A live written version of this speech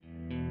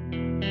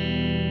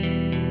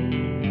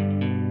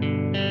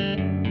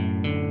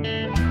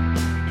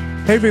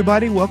Hey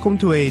everybody, welcome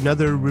to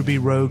another Ruby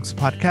Rogues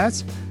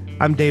podcast.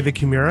 I'm David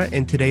Kimura,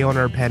 and today on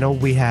our panel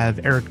we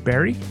have Eric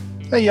Berry.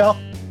 Hey y'all.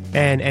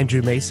 And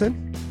Andrew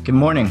Mason. Good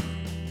morning.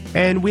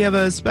 And we have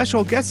a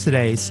special guest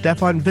today,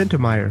 Stefan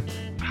Wintermeyer.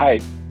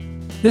 Hi.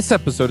 This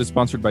episode is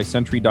sponsored by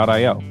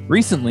Sentry.io.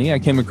 Recently, I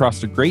came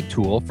across a great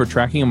tool for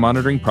tracking and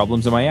monitoring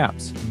problems in my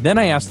apps. Then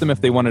I asked them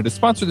if they wanted to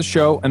sponsor the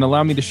show and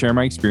allow me to share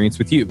my experience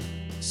with you.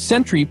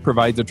 Sentry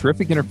provides a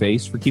terrific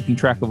interface for keeping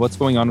track of what's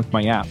going on with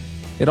my app.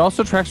 It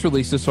also tracks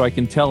releases so I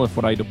can tell if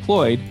what I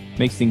deployed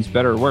makes things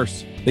better or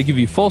worse. They give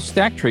you full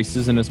stack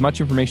traces and as much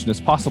information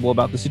as possible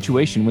about the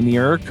situation when the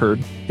error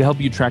occurred to help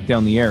you track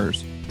down the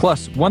errors.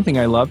 Plus, one thing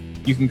I love,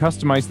 you can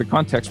customize the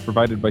context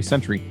provided by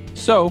Sentry.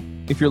 So,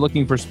 if you're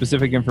looking for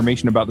specific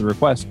information about the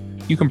request,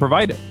 you can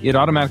provide it. It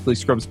automatically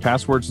scrubs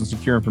passwords and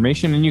secure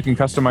information, and you can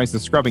customize the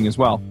scrubbing as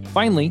well.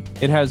 Finally,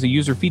 it has a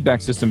user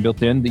feedback system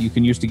built in that you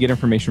can use to get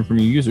information from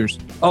your users.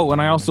 Oh,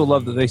 and I also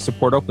love that they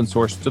support open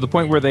source to the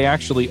point where they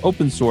actually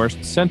open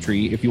sourced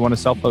Sentry if you want to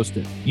self-host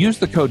it. Use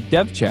the code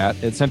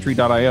DevChat at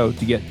Sentry.io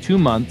to get 2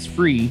 months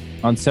free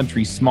on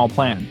Sentry's small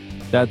plan.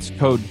 That's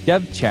code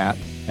DevChat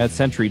at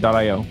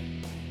Sentry.io.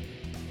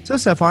 So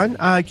Stefan,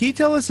 can you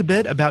tell us a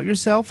bit about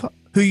yourself,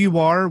 who you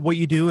are, what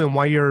you do, and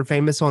why you're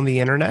famous on the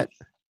internet?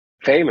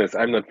 Famous?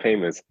 I'm not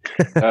famous.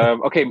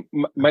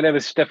 My name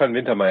is Stefan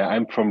Wintermeyer.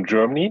 I'm from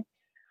Germany.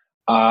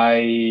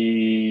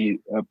 I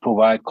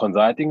provide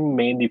consulting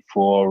mainly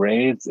for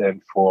Rails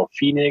and for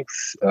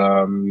Phoenix,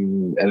 a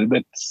little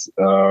bit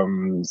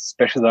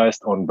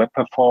specialized on web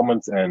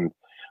performance and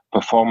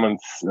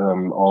performance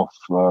of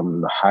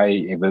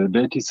high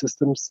availability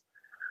systems.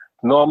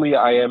 Normally,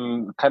 I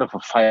am kind of a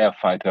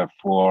firefighter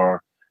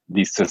for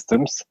these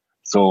systems.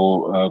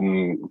 So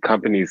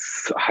companies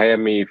hire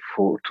me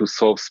to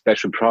solve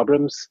special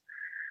problems.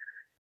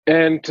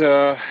 And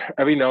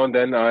every now and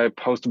then I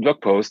post a blog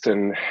post,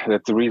 and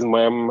that's the reason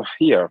why I'm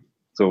here.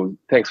 So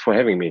thanks for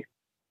having me.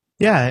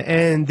 Yeah,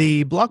 and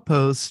the blog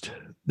post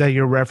that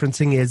you're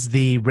referencing is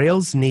the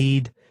Rails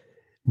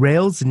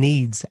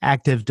needs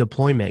active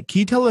deployment. Can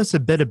you tell us a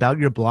bit about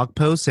your blog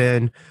post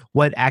and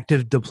what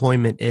active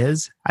deployment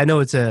is? I know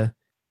it's a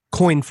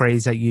coin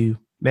phrase that you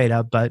made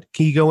up, but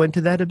can you go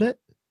into that a bit?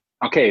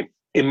 Okay.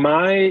 In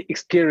my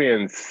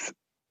experience,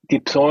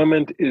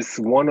 deployment is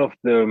one of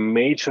the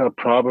major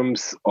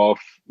problems of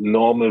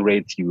normal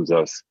Rails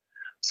users.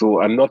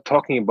 So I'm not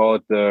talking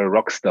about the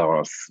rock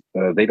stars.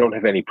 They don't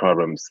have any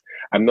problems.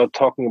 I'm not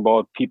talking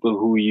about people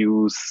who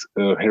use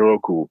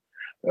Heroku,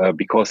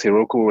 because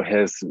Heroku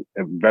has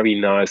a very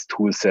nice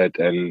tool set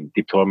and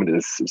deployment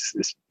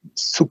is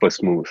super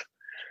smooth.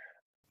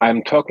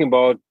 I'm talking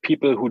about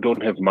people who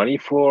don't have money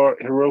for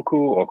Heroku,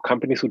 or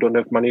companies who don't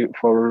have money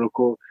for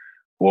Heroku,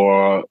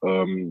 or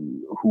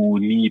who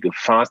need a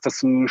faster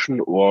solution,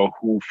 or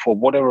who, for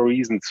whatever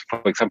reasons,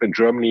 for example, in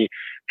Germany,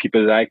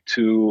 people like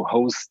to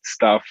host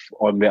stuff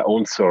on their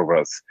own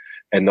servers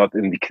and not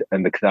in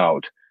the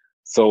cloud.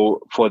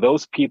 So for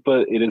those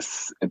people, it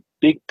is a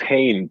big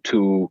pain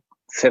to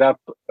set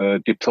up a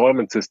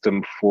deployment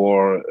system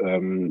for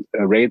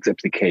a Rails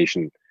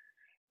application.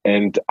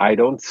 And I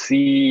don't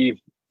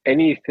see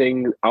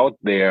anything out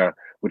there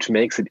which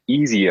makes it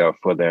easier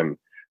for them.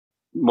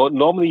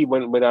 Normally,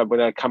 when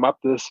I come up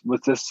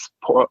with this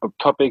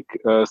topic,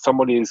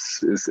 somebody is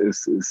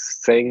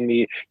saying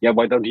me, "Yeah,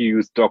 why don't you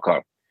use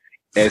Docker?"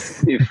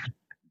 As if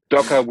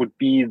Docker would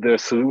be the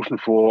solution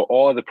for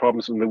all the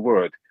problems in the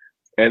world.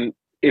 And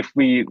if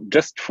we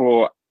just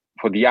for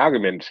the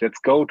argument, let's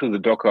go to the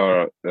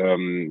Docker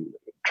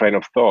train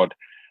of thought.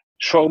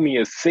 Show me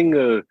a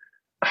single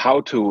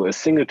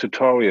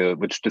tutorial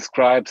which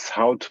describes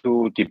how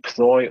to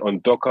deploy on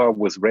Docker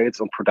with Rails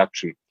on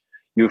production.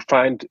 You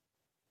find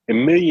a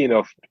million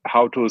of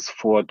how-tos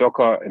for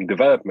Docker in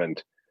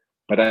development,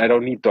 but I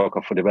don't need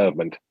Docker for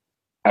development.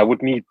 I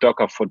would need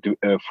Docker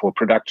for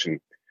production.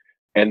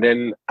 And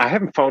then I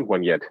haven't found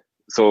one yet.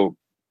 So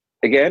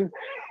again,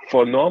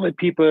 for normal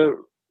people,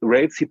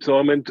 Rails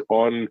deployment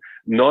on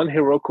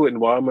non-Heroku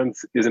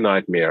environments is a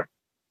nightmare.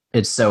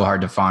 It's so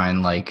hard to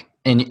find.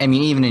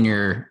 Even in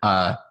your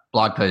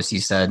blog post,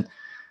 you said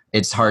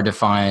it's hard to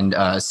find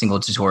a single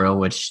tutorial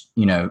which,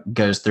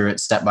 goes through it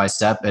step by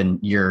step, and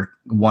you're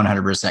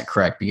 100%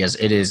 correct, because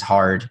it is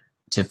hard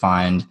to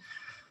find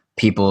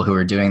people who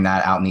are doing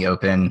that out in the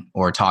open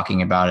or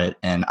talking about it.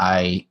 And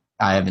I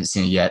haven't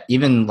seen it yet.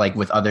 Even like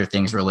with other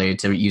things related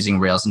to using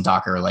Rails and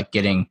Docker, like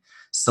getting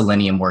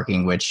Selenium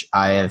working, which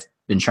I have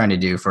been trying to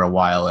do for a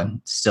while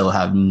and still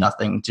have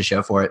nothing to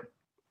show for it.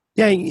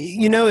 Yeah,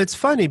 it's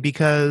funny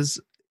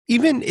because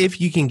even if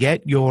you can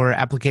get your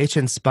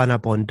application spun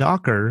up on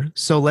Docker,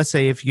 so let's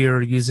say if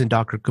you're using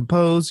Docker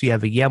Compose, you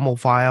have a YAML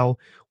file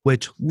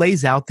which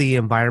lays out the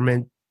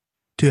environment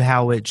to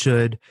how it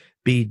should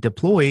be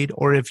deployed,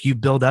 or if you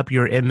build up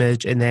your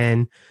image and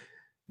then,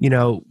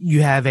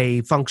 you have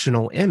a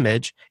functional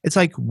image, it's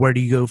like, where do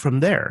you go from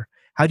there?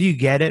 How do you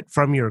get it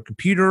from your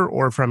computer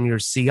or from your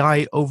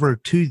CI over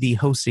to the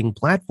hosting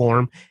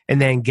platform and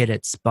then get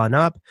it spun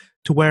up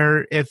to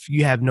where if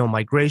you have no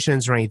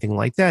migrations or anything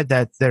like that,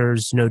 that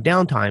there's no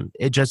downtime.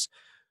 It just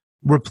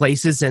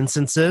replaces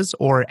instances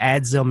or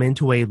adds them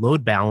into a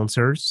load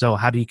balancer. So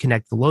how do you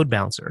connect the load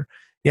balancer?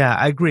 Yeah,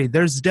 I agree.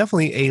 There's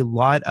definitely a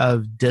lot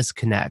of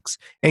disconnects.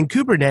 And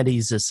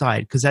Kubernetes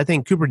aside, because I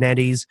think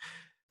Kubernetes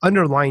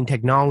underlying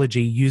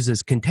technology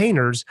uses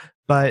containers,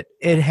 but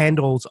it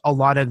handles a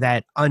lot of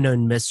that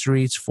unknown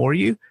mysteries for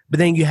you. But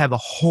then you have a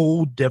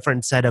whole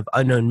different set of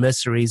unknown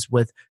mysteries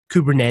with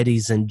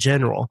Kubernetes in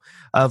general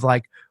of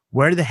like,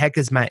 where the heck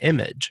is my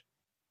image?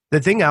 The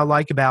thing I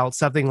like about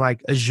something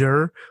like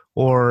Azure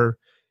or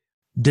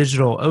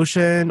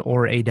DigitalOcean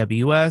or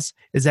AWS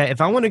is that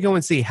if I want to go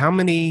and see how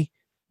many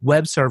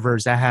web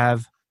servers I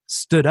have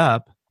stood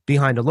up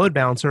behind a load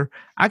balancer,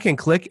 I can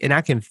click and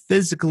I can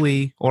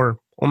physically or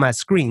on my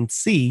screen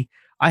see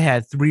I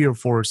had 3 or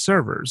 4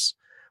 servers.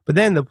 But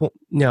then the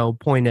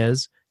point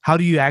is, how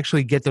do you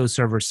actually get those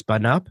servers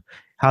spun up?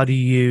 How do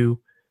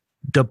you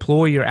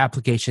deploy your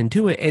application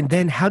to it? And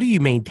then how do you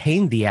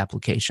maintain the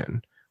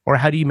application? Or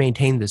how do you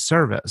maintain the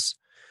service?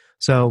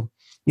 So,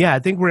 yeah, I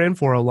think we're in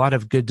for a lot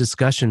of good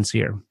discussions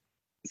here.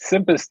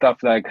 Simple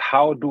stuff like,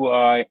 how do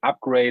I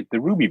upgrade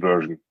the Ruby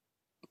version?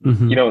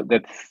 Mm-hmm.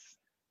 That's,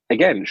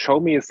 again, show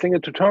me a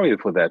single tutorial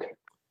for that.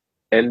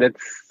 And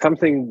that's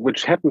something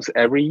which happens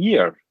every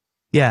year.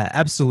 Yeah,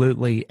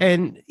 absolutely.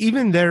 And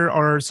even there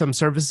are some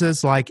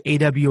services like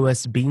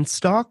AWS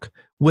Beanstalk,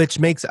 which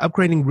makes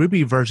upgrading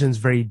Ruby versions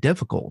very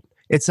difficult.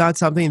 It's not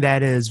something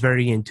that is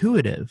very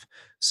intuitive.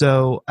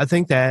 So I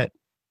think that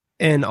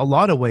in a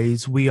lot of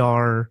ways, we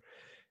are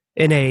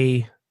in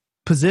a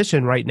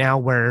position right now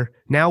where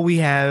now we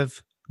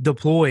have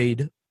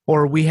deployed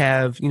or we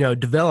have,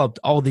 developed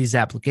all these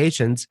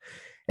applications.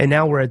 And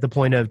now we're at the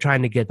point of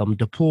trying to get them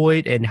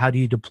deployed. And how do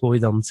you deploy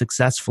them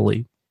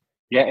successfully?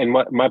 Yeah, and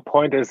my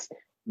point is,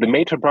 the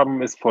major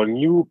problem is for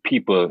new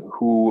people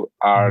who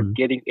are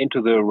getting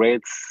into the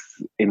Rails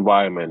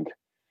environment.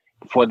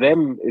 For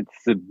them,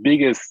 it's the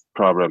biggest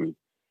problem.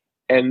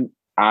 And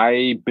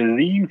I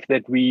believe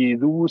that we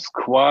lose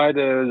quite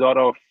a lot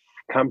of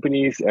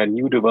companies and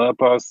new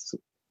developers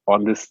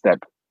on this step,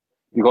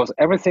 because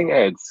everything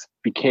else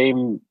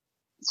became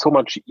so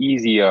much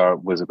easier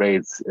with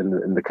Rails in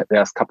the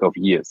last couple of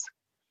years.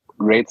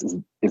 Rails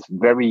is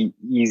very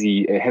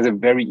easy. It has a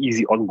very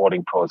easy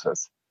onboarding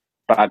process.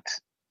 But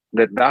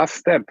that last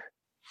step,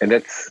 and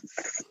it's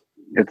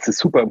a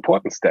super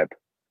important step,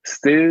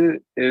 still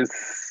is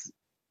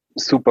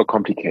super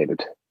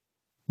complicated.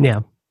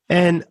 Yeah.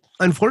 And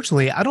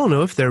unfortunately, I don't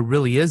know if there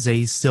really is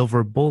a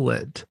silver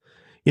bullet.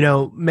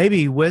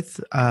 Maybe with,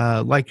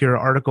 like your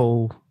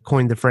article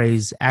coined the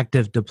phrase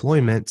active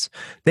deployments,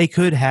 they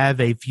could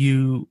have a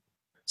few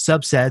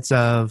subsets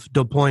of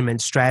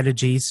deployment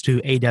strategies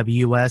to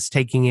AWS,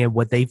 taking in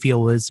what they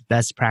feel is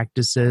best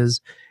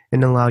practices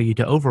and allow you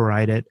to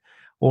override it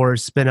or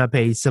spin up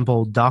a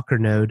simple Docker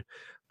node.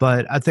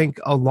 But I think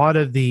a lot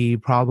of the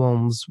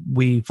problems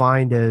we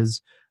find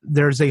is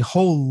there's a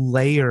whole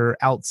layer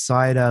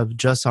outside of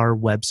just our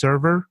web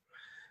server.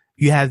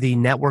 You have the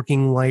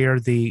networking layer,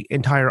 the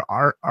entire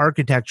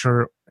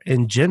architecture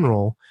in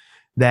general,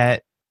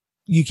 that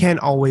you can't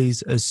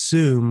always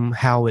assume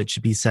how it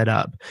should be set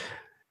up.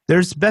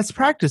 There's best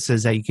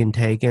practices that you can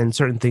take and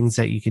certain things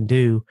that you can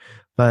do,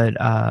 but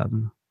I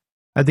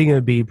think it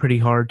would be pretty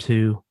hard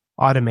to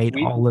automate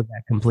all of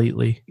that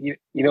completely.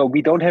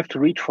 We don't have to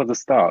reach for the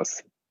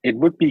stars. It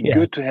would be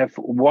good to have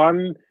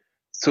one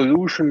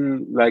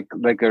solution, like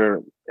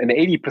an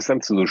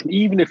 80% solution,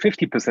 even a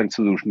 50%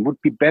 solution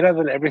would be better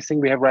than everything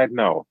we have right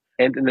now.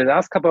 And in the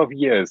last couple of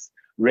years,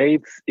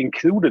 Rails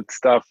included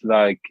stuff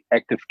like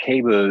active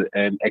cable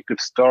and active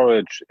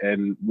storage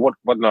and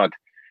whatnot.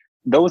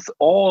 Those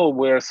all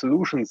were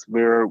solutions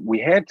where we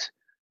had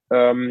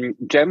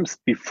gems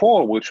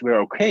before, which were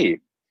okay.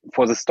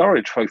 For the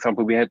storage, for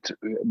example, we had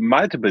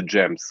multiple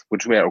gems,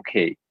 which were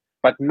okay.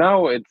 But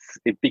now it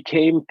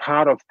became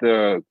part of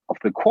the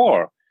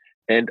core.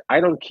 And I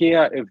don't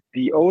care if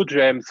the old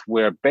gems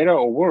were better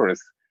or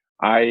worse.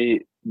 I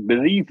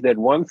believe that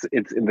once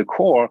it's in the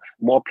core,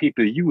 more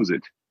people use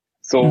it.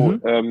 So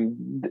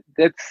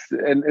that's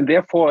and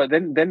therefore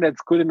then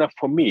that's good enough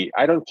for me.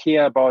 I don't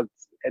care about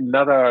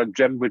another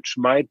gem which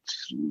might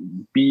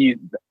be,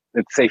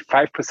 let's say,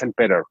 5%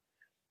 better.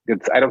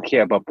 I don't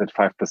care about that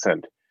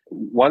 5%.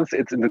 Once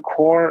it's in the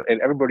core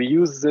and everybody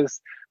uses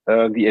this,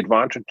 the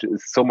advantage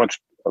is so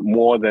much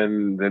more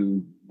than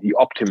the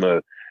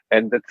optimal.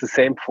 And that's the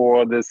same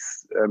for this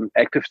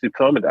active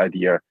deployment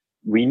idea.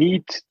 We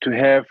need to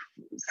have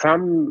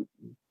some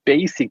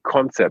basic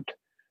concept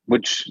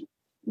which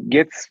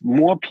gets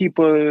more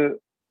people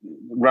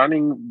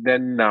running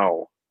than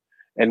now.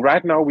 And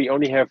right now we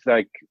only have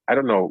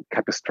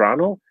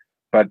Capistrano,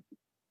 but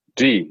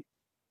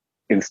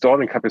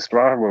installing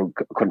Capistrano,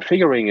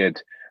 configuring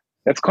it,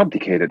 that's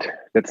complicated.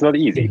 That's not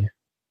easy.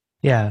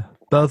 Yeah,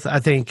 both I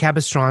think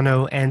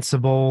Capistrano,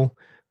 Ansible,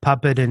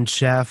 Puppet, and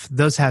Chef,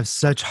 those have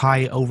such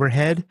high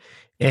overhead,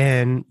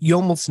 and you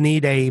almost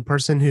need a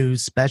person who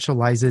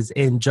specializes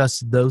in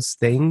just those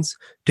things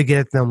to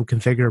get them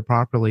configured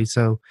properly.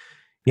 So,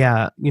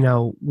 yeah,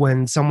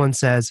 when someone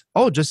says,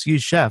 "Oh, just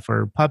use Chef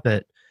or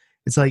Puppet,"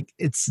 It's like,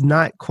 it's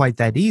not quite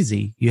that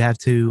easy. You have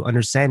to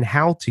understand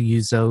how to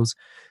use those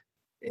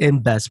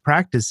in best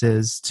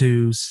practices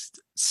to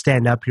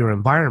stand up your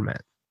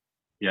environment.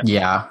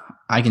 Yeah,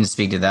 I can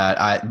speak to that.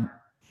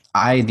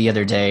 I the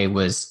other day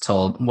was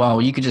told,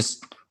 well, you could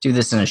just do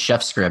this in a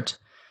chef script.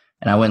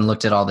 And I went and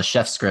looked at all the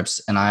chef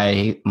scripts, and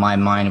my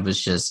mind was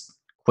just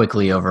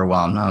quickly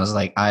overwhelmed. I was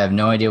like, I have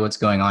no idea what's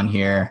going on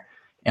here.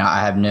 And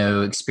I have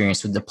no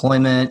experience with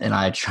deployment, and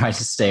I try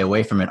to stay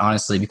away from it,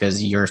 honestly,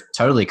 because you're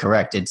totally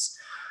correct. It's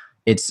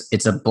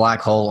a black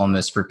hole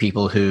almost for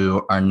people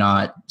who are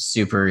not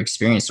super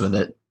experienced with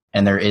it,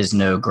 and there is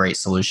no great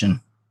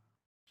solution.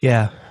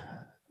 Yeah.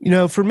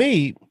 For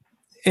me,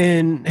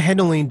 in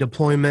handling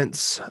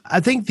deployments,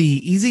 I think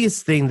the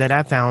easiest thing that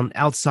I found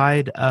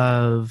outside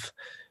of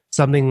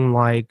something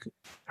like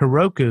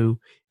Heroku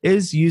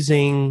is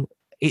using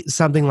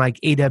something like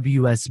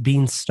AWS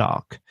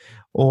Beanstalk,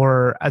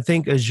 or I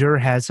think Azure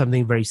has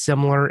something very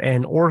similar,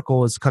 and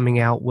Oracle is coming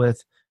out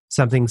with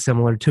something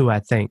similar too, I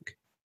think.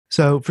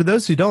 So for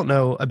those who don't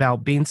know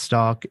about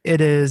Beanstalk, it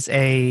is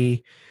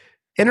a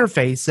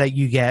interface that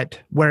you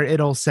get where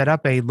it'll set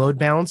up a load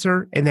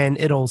balancer and then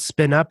it'll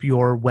spin up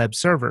your web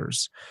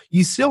servers.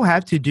 You still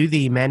have to do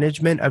the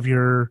management of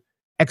your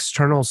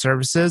external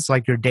services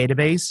like your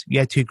database. You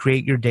have to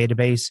create your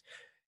database,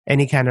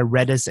 any kind of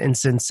Redis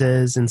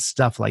instances and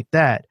stuff like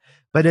that.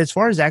 But as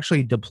far as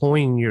actually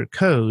deploying your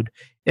code,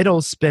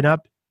 it'll spin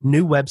up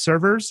new web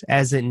servers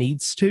as it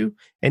needs to,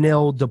 and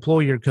it'll deploy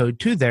your code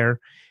to there.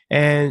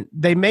 And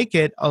they make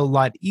it a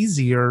lot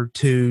easier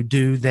to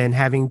do than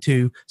having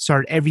to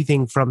start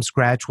everything from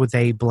scratch with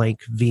a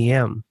blank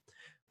VM.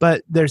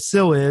 But there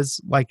still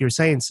is, like you're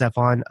saying,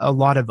 Stefan, a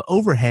lot of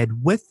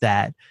overhead with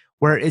that,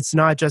 where it's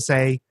not just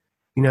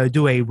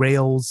do a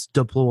Rails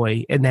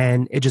deploy and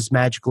then it just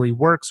magically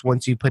works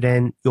once you put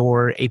in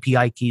your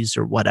API keys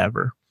or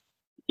whatever.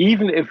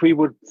 Even if we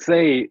would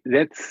say,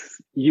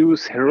 let's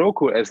use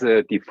Heroku as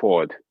a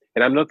default,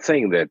 and I'm not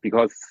saying that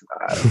because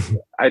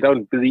I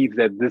don't believe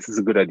that this is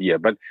a good idea,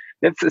 but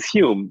let's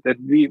assume that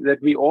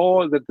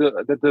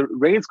the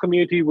Rails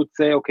community would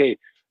say, okay,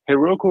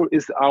 Heroku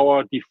is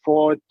our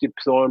default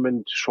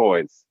deployment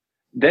choice.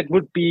 That's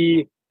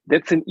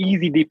an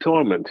easy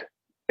deployment.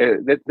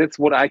 That's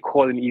what I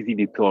call an easy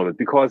deployment,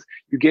 because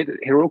you get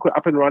Heroku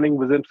up and running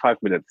within 5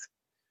 minutes.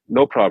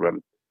 No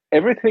problem.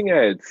 Everything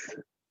else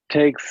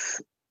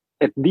takes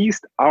at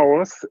least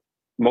hours,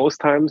 most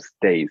times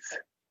days.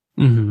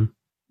 Mm-hmm.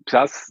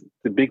 Plus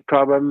the big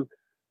problem,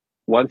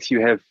 once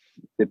you have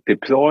it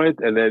deployed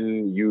and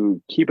then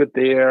you keep it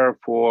there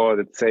for,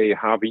 let's say,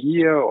 half a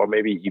year or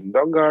maybe even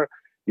longer,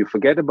 you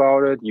forget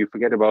about it, you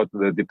forget about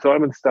the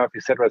deployment stuff,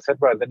 et cetera,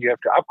 and then you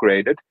have to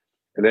upgrade it.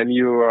 And then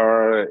you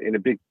are in a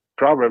big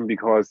problem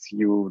because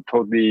you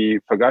totally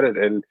forgot it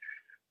and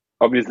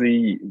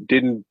obviously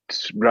didn't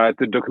write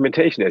the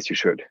documentation as you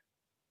should.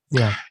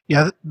 Yeah.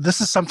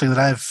 This is something that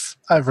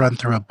I've run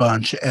through a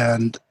bunch,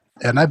 and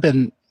I've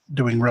been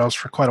doing Rails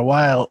for quite a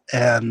while.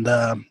 And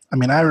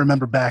I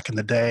remember back in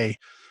the day,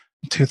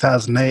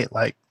 2008,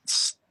 like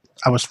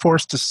I was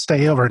forced to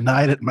stay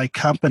overnight at my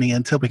company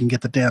until we can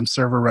get the damn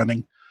server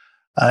running,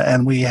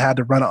 and we had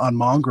to run it on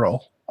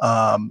Mongrel.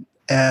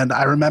 And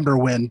I remember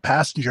when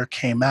Passenger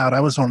came out, I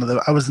was in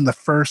the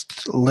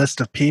first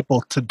list of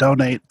people to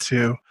donate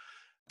to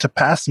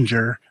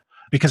Passenger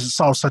because it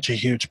solved such a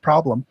huge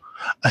problem.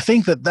 I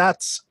think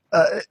that's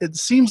it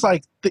seems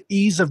like the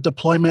ease of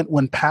deployment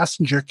when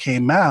Passenger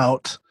came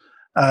out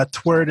to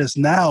where it is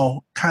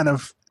now kind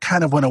of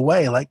went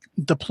away. Like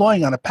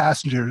deploying on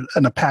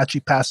an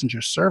Apache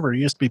Passenger server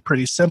used to be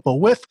pretty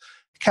simple with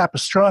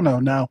Capistrano.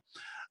 Now,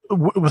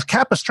 with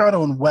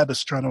Capistrano and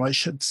Webastrano, I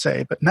should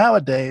say, but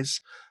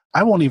nowadays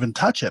I won't even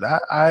touch it.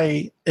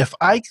 If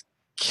I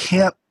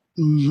can't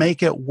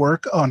make it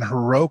work on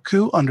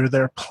Heroku under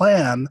their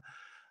plan,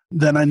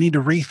 then I need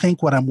to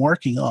rethink what I'm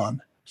working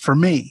on for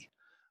me,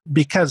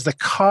 because the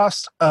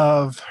cost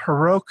of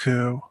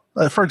Heroku,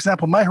 for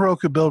example, my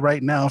Heroku bill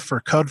right now for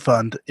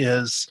CodeFund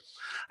is,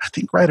 I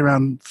think, right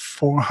around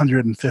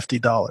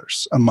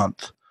 $450 a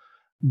month.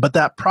 But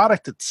that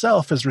product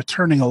itself is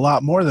returning a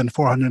lot more than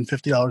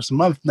 $450 a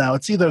month. Now,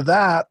 it's either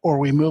that or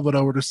we move it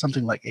over to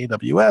something like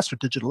AWS or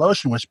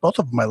DigitalOcean, which both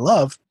of them I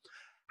love.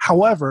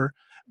 However,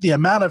 the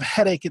amount of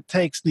headache it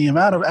takes, the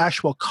amount of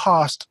actual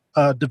cost,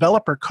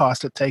 developer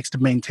cost it takes to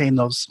maintain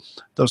those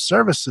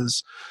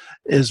services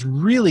is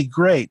really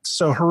great.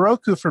 So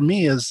Heroku for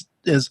me is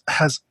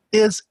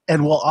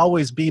and will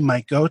always be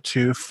my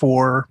go-to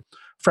for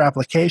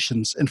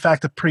applications. In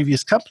fact, the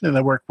previous company that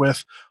I worked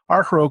with,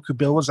 our Heroku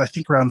bill was, I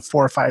think, around $4,000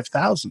 or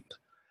 $5,000.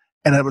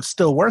 And it was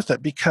still worth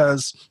it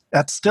because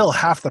that's still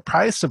half the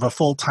price of a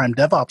full-time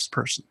DevOps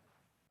person.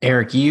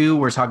 Eric, you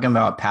were talking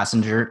about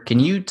Passenger. Can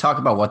you talk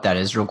about what that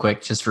is real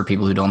quick, just for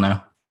people who don't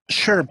know?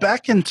 Sure.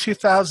 Back in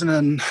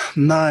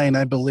 2009,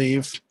 I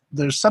believe,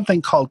 there's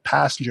something called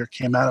Passenger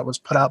came out. It was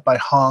put out by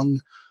Hong.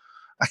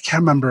 I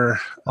can't remember.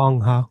 Hong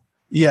Ha.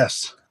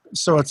 Yes.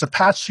 So it's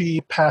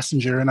Apache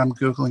Passenger, and I'm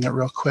Googling it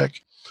real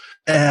quick.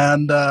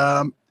 And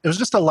it was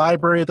just a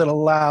library that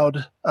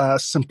allowed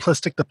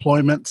simplistic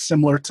deployment,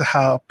 similar to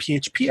how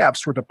PHP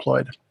apps were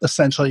deployed.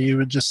 Essentially, you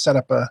would just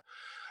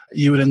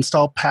you would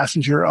install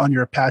Passenger on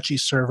your Apache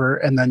server,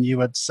 and then you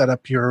would set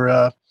up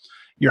your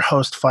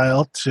host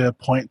file to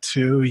point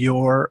to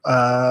your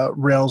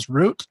Rails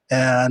root,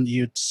 and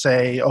you'd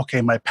say,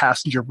 okay, my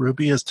Passenger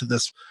Ruby is to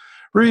this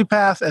Ruby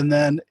path, and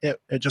then it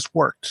just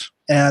worked.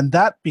 And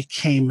that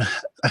became,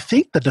 I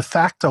think, the de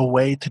facto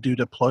way to do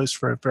deploys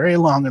for a very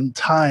long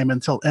time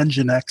until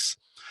Nginx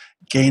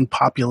gained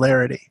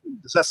popularity.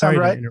 Does that sound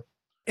right?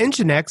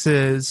 Nginx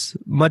is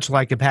much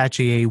like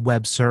Apache, a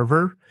web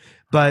server,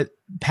 but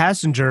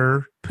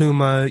Passenger,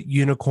 Puma,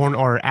 Unicorn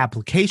are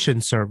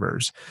application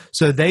servers.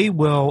 So they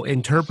will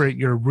interpret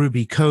your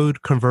Ruby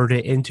code, convert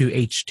it into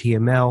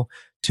HTML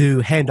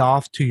to hand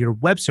off to your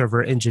web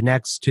server,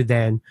 Nginx, to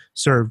then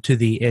serve to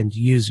the end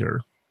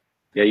user.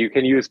 Yeah, you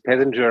can use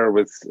Passenger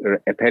with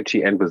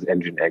Apache and with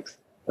Nginx.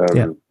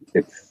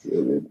 It's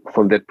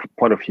from that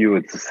point of view,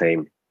 it's the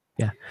same.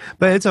 Yeah,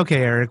 but it's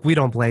okay, Eric. We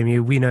don't blame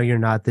you. We know you're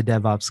not the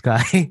DevOps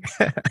guy.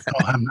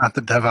 Oh, I'm not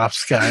the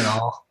DevOps guy at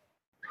all.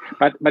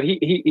 But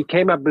he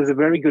came up with a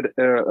very good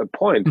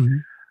point. Mm-hmm.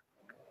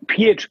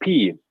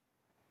 PHP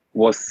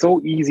was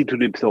so easy to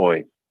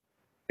deploy,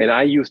 and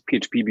I used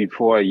PHP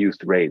before I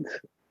used Rails,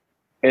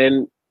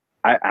 and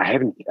I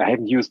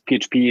haven't used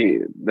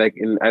PHP like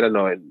in, I don't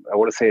know, I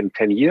want to say in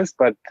 10 years,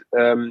 but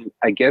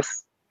I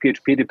guess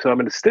PHP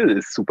deployment still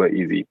is super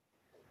easy,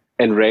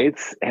 and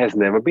Rails has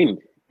never been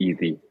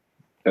easy.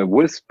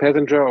 With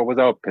Passenger or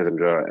without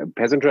Passenger.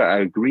 Passenger, I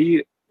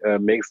agree,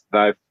 makes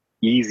life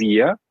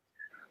easier,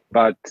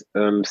 but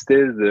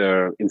still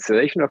the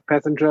installation of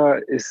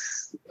Passenger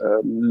is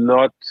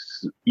not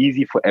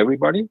easy for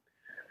everybody.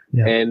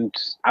 Yeah. And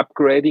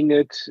upgrading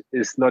it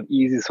is not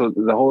easy. So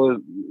the whole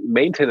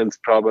maintenance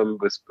problem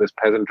with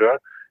Passenger,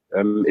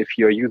 if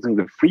you're using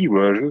the free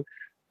version,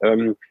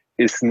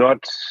 is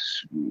not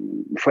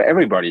for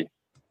everybody.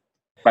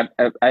 But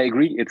I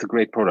agree, it's a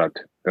great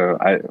product.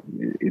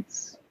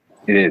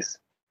 It is.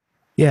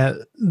 Yeah,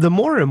 the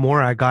more and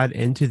more I got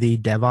into the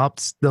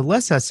DevOps, the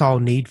less I saw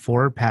need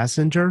for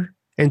Passenger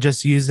and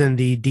just using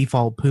the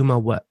default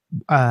Puma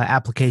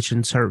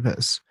application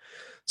service.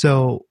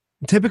 So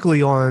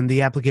typically on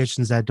the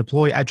applications that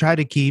deploy, I try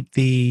to keep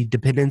the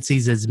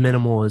dependencies as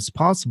minimal as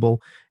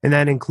possible, and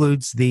that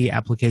includes the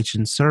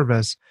application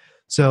service.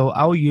 So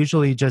I'll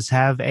usually just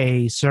have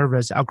a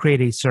service. I'll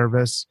create a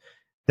service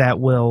that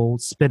will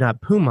spin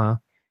up Puma,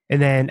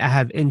 and then I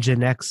have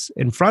Nginx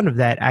in front of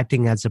that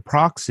acting as a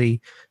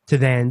proxy to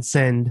then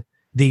send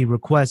the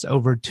request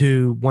over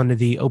to one of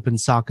the open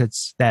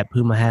sockets that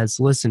Puma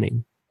has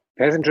listening.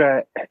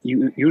 Passenger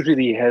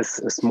usually has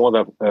a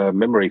smaller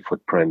memory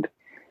footprint.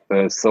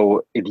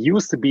 So it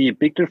used to be a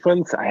big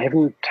difference. I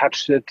haven't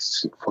touched it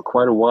for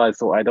quite a while,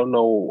 so I don't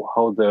know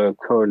how the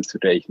current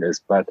situation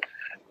is. But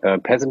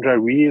Passenger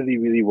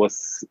really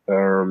was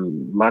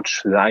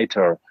much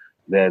lighter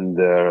than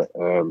the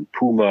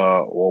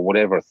Puma or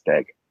whatever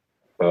stack.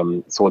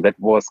 So that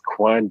was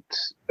quite,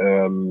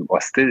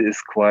 or still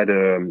is quite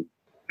a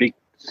big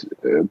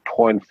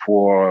point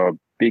for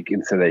big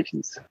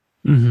installations.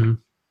 Mm-hmm.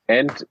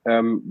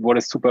 And what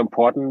is super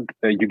important,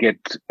 you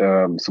get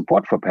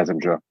support for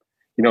Passenger.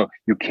 You know,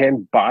 you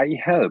can buy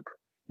help.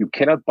 You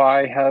cannot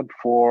buy help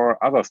for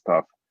other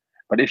stuff.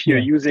 But if you're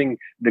using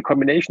the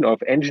combination of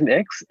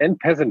Nginx and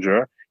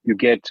Passenger, you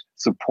get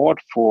support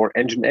for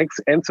Nginx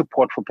and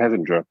support for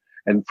Passenger.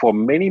 And for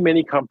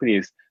many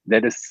companies,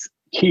 that is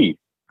key.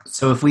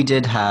 So if we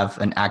did have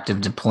an active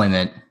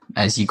deployment,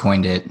 as you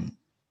coined it,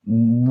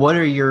 what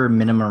are your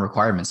minimum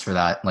requirements for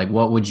that? Like,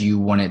 what would you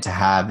want it to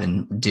have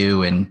and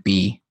do and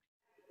be?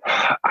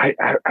 I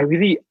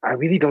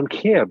really don't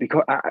care,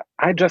 because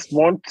I just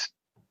want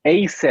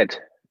a set,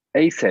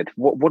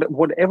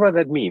 whatever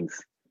that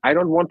means. I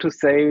don't want to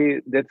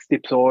say let's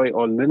deploy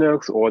on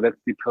Linux or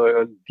let's deploy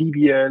on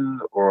Debian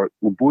or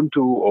Ubuntu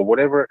or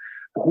whatever.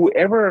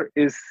 Whoever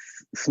is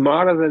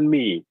smarter than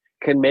me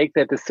can make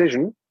that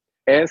decision,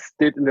 as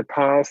did in the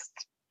past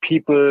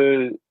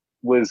people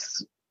with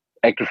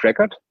Active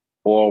Record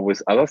or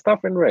with other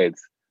stuff in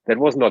Rails. That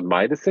was not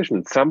my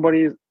decision.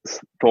 Somebody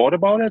thought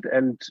about it,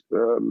 and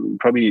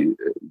probably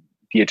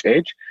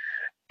DHH,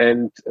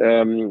 and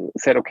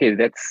said, okay,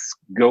 let's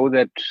go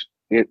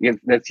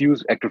let's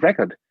use Active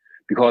Record,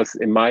 because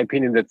in my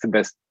opinion, that's the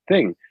best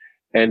thing.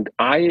 And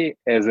I,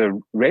 as a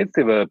Rails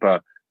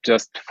developer,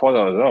 just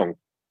follow along.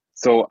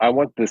 So I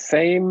want the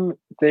same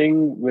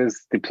thing with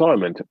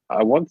deployment.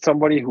 I want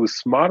somebody who's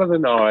smarter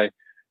than I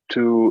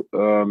to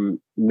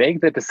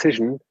make that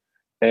decision,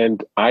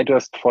 and I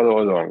just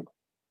follow along.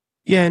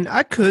 Yeah, and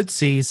I could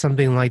see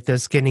something like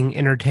this getting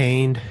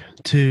entertained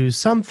to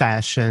some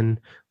fashion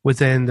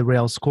within the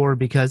Rails core,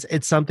 because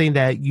it's something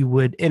that you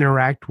would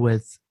interact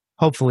with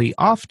hopefully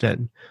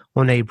often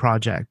on a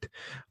project.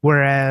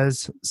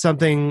 Whereas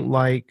something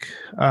like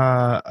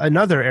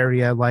another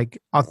area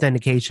like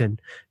authentication,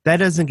 that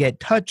doesn't get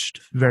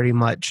touched very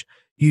much.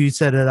 You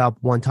set it up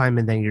one time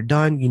and then you're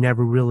done. You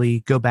never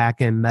really go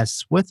back and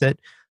mess with it.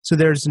 So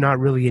there's not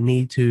really a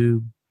need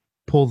to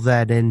pull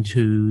that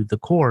into the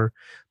core.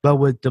 But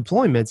with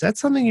deployments, that's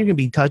something you're going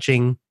to be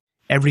touching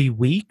every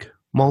week,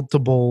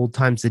 multiple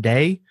times a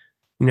day,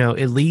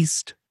 at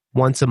least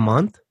once a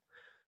month.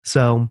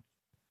 So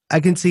I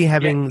can see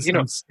having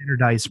some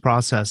standardized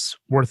process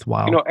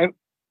worthwhile.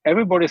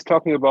 Everybody's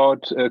talking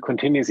about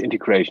continuous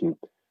integration.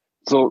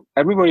 So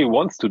everybody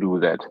wants to do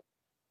that.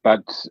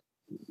 But,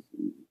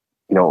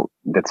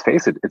 let's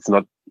face it, it's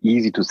not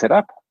easy to set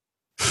up.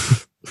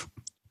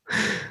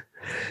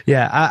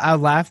 Yeah, I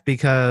laugh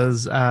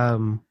because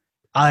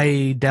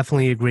I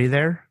definitely agree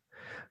there.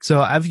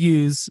 So I've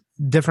used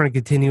different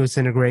continuous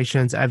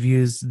integrations. I've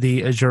used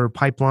the Azure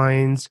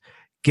pipelines,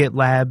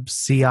 GitLab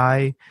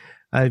CI.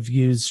 I've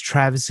used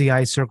Travis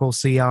CI, Circle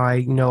CI,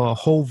 a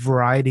whole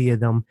variety of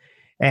them.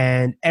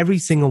 And every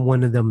single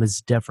one of them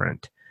is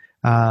different.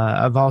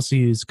 I've also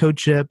used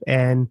CodeShip,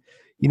 and,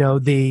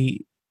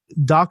 the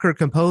Docker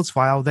Compose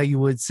file that you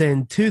would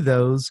send to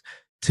those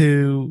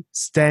to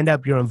stand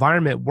up your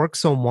environment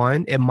works on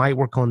one. It might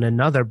work on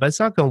another, but it's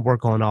not going to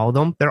work on all of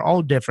them. They're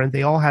all different.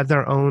 They all have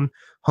their own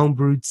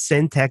homebrewed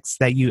syntax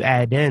that you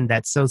add in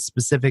that's so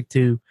specific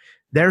to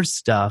their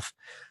stuff.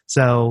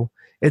 So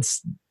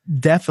it's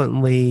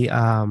definitely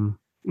an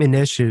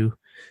issue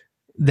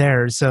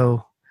there.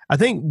 So I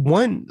think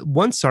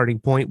one starting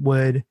point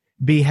would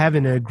be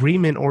having an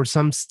agreement or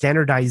some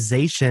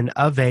standardization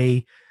of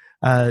a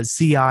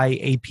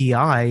CI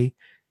API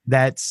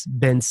that's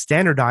been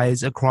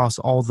standardized across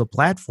all the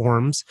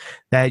platforms,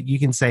 that you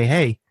can say,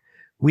 hey,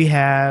 we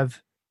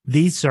have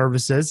these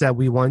services that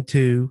we want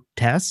to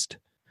test.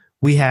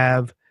 We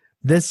have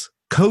this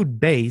code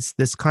base,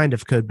 this kind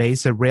of code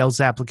base, a Rails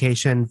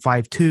application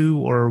 5.2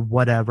 or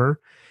whatever.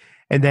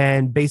 And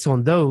then based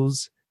on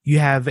those, you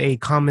have a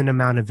common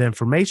amount of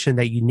information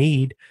that you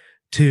need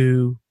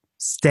to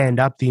stand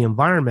up the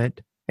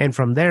environment. And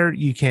from there,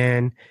 you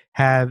can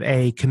have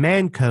a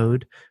command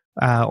code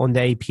on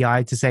the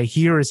API to say,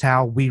 here is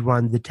how we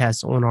run the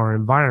tests on our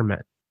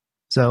environment.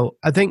 So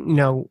I think,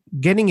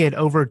 getting it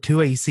over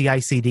to a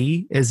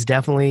CI/CD is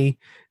definitely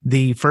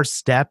the first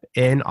step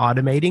in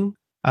automating,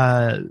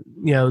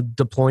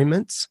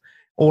 deployments,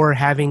 or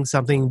having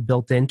something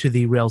built into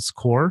the Rails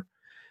core.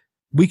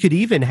 We could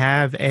even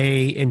have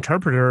a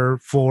interpreter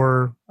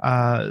for,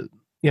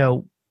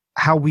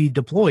 how we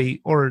deploy,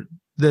 or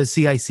the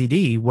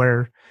CI/CD,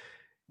 where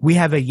we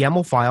have a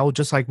YAML file,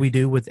 just like we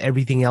do with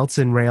everything else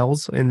in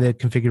Rails in the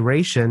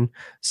configuration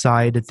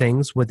side of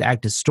things with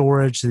active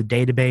storage, the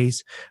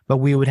database, but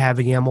we would have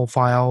a YAML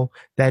file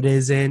that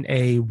is in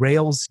a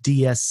Rails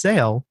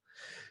DSL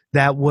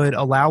that would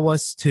allow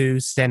us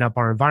to stand up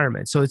our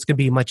environment. So it's going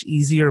to be much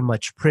easier,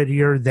 much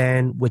prettier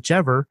than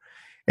whichever.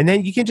 And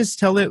then you can just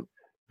tell it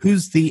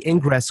who's the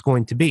ingress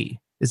going to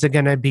be. Is it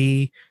going to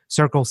be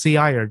Circle CI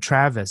or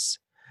Travis?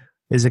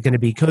 Is it going to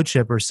be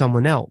CodeShip or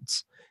someone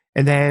else?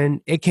 And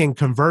then it can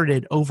convert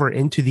it over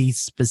into these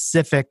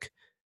specific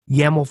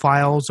YAML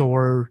files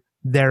or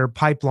their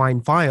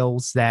pipeline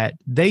files that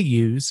they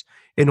use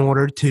in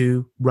order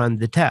to run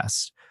the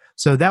test.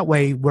 So that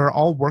way, we're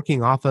all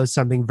working off of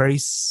something very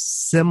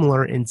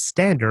similar in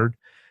standard,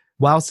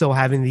 while still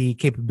having the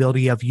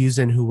capability of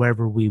using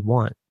whoever we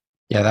want.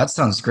 Yeah, that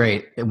sounds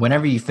great.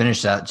 Whenever you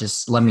finish that,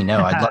 just let me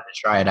know. I'd love to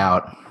try it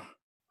out.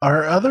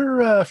 Are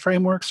other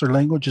frameworks or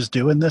languages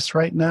doing this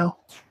right now?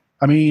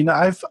 I mean,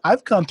 I've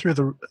gone through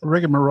the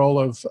rigmarole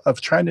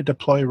of trying to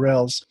deploy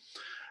Rails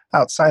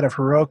outside of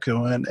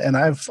Heroku, and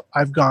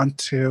I've gone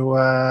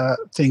to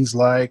things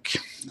like,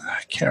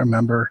 I can't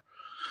remember,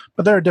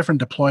 but there are different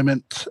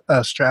deployment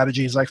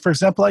strategies. Like, for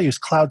example, I used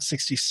Cloud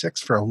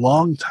 66 for a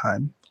long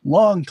time.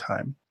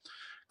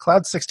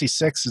 Cloud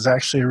 66 is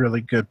actually a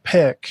really good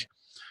pick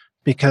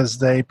because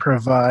they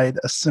provide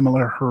a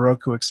similar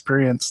Heroku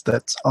experience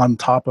that's on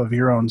top of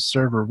your own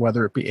server,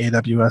 whether it be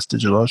AWS,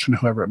 DigitalOcean,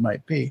 whoever it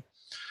might be.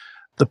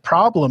 The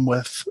problem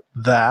with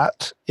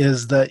that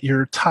is that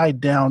you're tied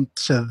down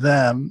to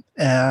them,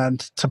 and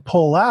to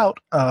pull out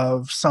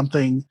of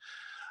something,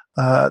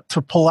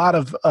 to pull out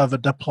of a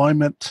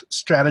deployment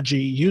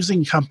strategy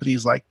using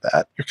companies like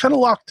that, you're kind of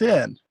locked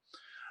in.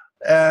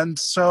 And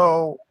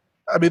so,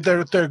 I mean,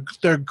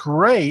 they're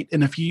great.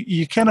 And if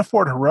you can't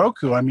afford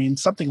Heroku, I mean,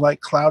 something like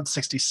Cloud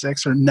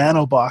 66 or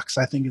Nanobox,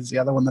 I think is the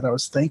other one that I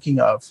was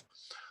thinking of.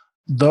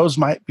 Those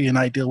might be an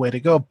ideal way to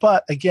go.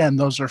 But again,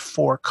 those are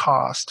for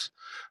cost.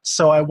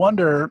 So I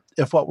wonder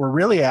if what we're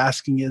really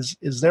asking is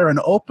there an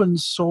open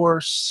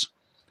source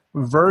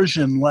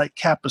version like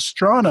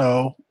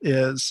Capistrano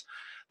is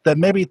that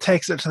maybe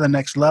takes it to the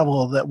next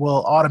level, that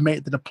will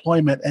automate the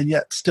deployment and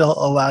yet still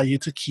allow you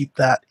to keep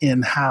that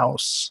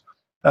in-house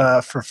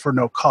for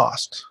no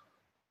cost?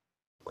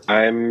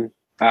 I'm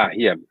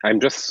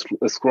just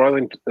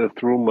scrolling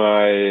through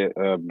my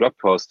blog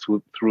post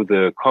through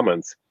the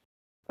comments.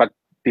 But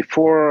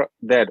before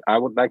that, I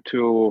would like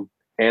to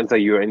answer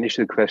your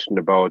initial question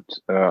about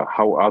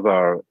how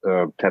other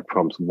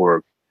platforms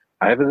work.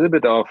 I have a little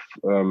bit of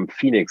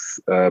Phoenix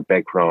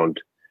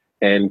background,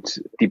 and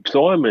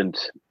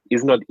deployment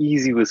is not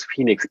easy with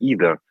Phoenix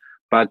either,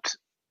 but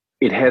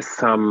it has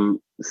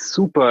some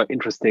super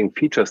interesting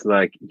features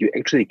like you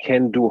actually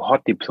can do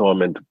hot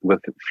deployment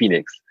with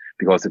Phoenix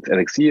because it's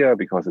Elixir,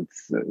 because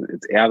it's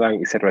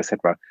Erlang, etc.,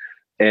 etc.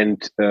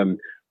 And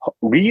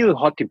real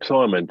hot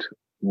deployment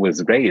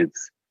with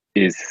Rails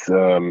is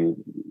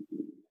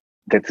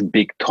that's a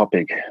big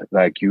topic.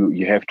 Like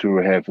you have to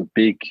have a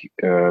big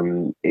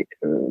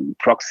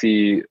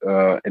proxy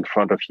in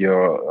front of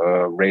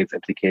your Rails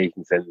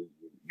applications, and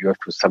you have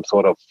to some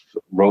sort of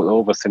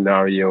rollover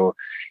scenario,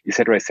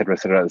 etc., etc.,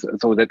 etc.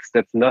 So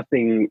that's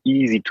nothing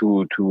easy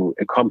to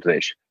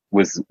accomplish.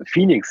 With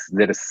Phoenix,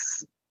 that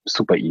is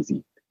super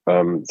easy.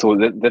 So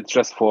that's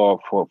just for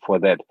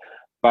that.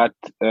 But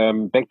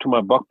back to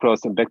my blog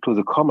post and back to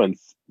the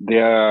comments,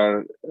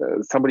 there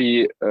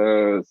somebody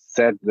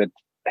said that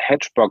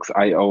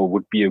Hatchbox.io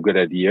would be a good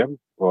idea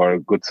or a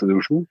good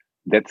solution.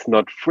 That's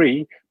not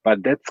free,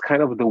 but that's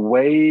kind of the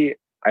way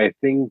I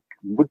think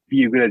would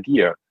be a good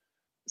idea.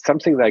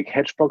 Something like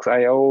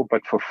Hatchbox.io,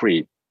 but for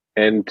free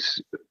and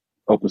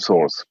open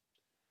source.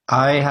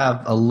 I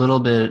have a little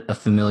bit of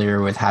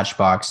familiar with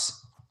Hatchbox,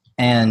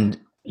 and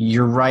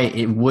you're right.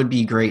 It would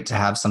be great to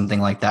have something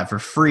like that for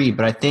free,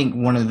 but I think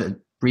one of the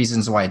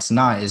reasons why it's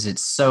not is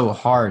it's so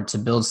hard to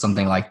build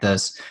something like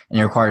this, and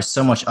it requires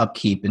so much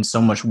upkeep and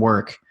so much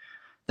work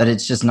that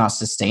it's just not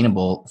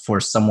sustainable for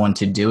someone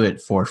to do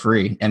it for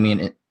free. I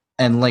mean,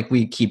 and like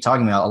we keep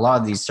talking about, a lot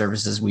of these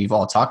services we've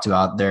all talked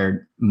about,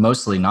 they're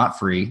mostly not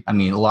free. I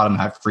mean, a lot of them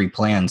have free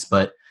plans,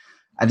 but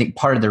I think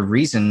part of the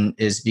reason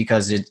is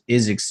because it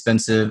is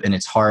expensive and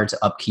it's hard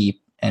to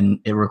upkeep and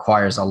it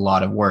requires a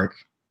lot of work.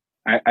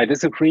 I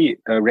disagree.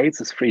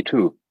 Rails is free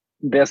too.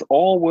 There's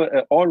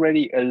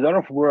already a lot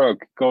of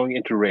work going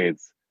into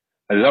Rails,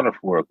 a lot of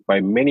work by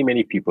many,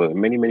 many people,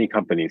 many, many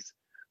companies.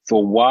 So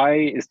why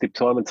is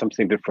deployment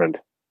something different?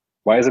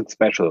 Why is it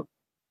special?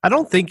 I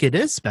don't think it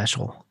is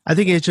special. I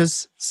think it's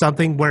just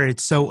something where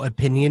it's so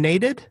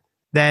opinionated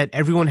that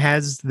everyone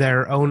has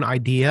their own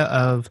idea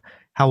of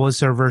how a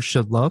server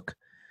should look.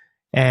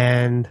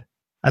 And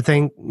I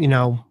think,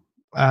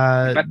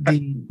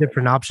 the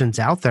different options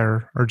out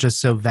there are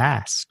just so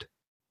vast.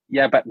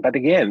 Yeah, but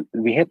again,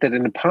 we had that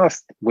in the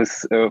past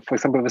with, for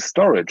example, with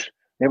storage.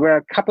 There were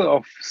a couple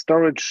of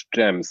storage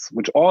gems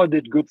which all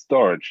did good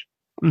storage.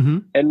 Mm-hmm.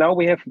 And now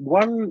we have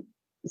one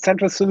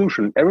central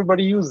solution.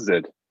 Everybody uses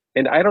it.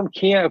 And I don't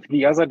care if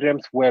the other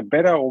gems were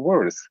better or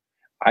worse.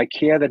 I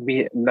care that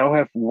we now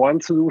have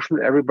one solution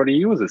everybody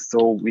uses.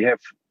 So we have,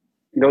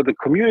 the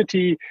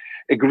community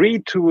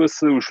agreed to a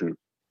solution.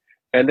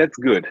 And that's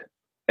good.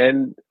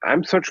 And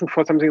I'm searching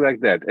for something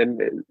like that.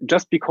 And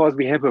just because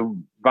we have a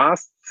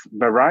vast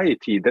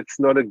variety, that's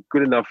not a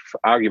good enough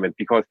argument,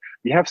 because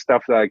we have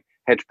stuff like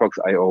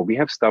Hatchbox.io, we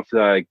have stuff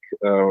like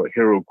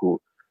Heroku.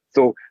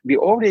 So we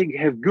already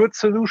have good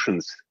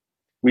solutions.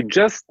 We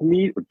just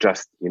need,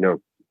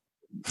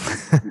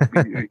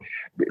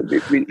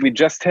 we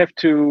just have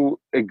to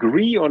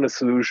agree on a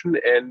solution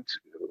and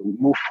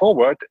move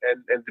forward.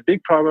 And the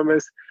big problem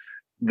is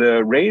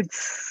the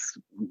Rails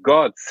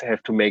gods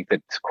have to make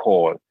that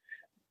call,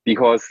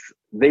 because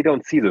they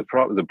don't see the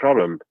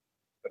problem.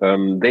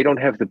 They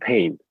don't have the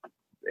pain.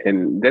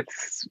 And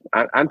that's,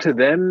 until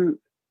then,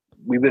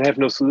 we will have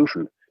no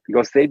solution,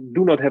 because they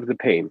do not have the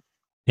pain.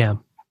 Yeah.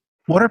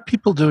 What are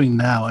people doing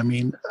now? I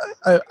mean,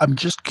 I'm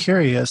just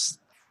curious.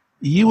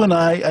 You and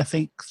I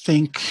think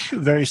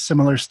very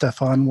similar,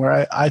 Stefan,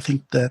 where I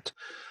think that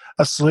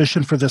a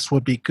solution for this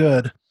would be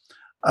good.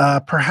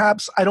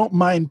 Perhaps I don't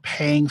mind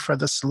paying for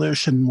the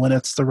solution when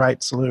it's the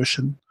right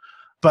solution.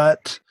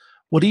 But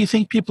what do you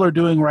think people are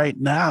doing right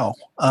now?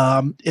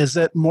 Is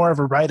it more of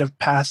a rite of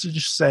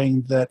passage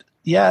saying that,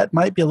 yeah, it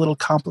might be a little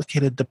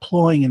complicated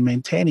deploying and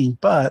maintaining,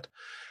 but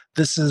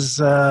this is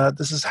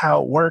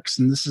how it works,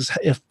 and this is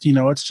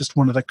it's just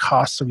one of the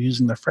costs of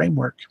using the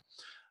framework.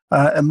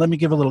 And let me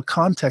give a little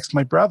context.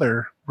 My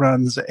brother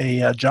runs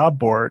a job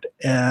board,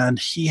 and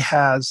he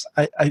has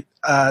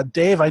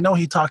Dave. I know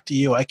he talked to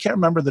you. I can't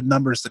remember the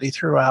numbers that he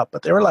threw out,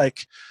 but they were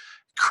like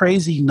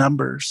crazy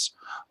numbers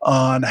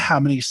on how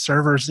many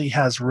servers he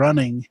has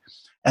running,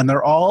 and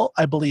they're all,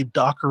 I believe,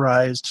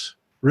 Dockerized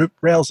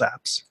Rails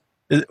apps.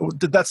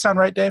 Did that sound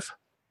right, Dave?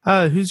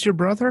 Who's your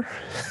brother?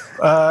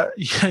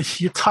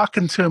 You're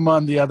talking to him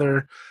on the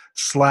other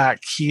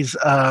Slack. He's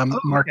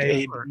Mark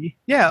A.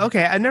 Yeah,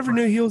 okay. I never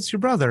knew he was your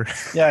brother.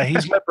 Yeah,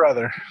 he's my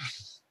brother.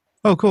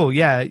 Oh, cool.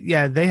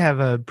 Yeah, they have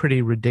a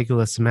pretty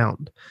ridiculous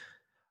amount.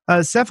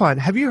 Stefan,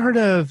 have you heard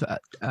of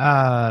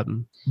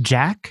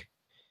Jack?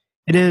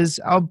 It is,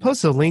 I'll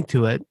post a link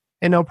to it,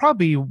 and it'll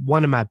probably be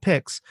one of my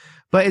picks,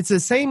 but it's the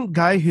same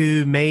guy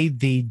who made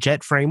the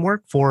Jet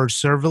framework for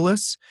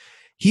serverless.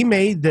 He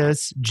made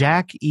this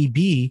Jack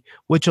EB,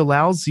 which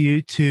allows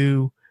you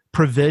to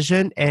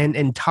provision an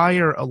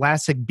entire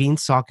Elastic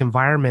Beanstalk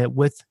environment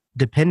with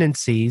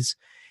dependencies,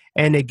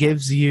 and it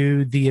gives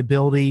you the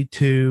ability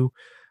to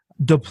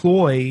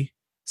deploy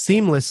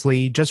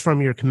seamlessly just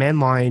from your command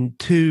line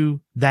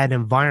to that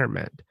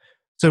environment.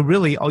 So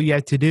really, all you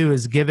have to do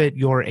is give it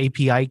your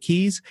API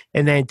keys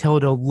and then tell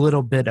it a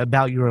little bit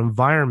about your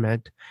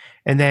environment,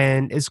 and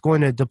then it's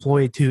going to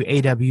deploy it to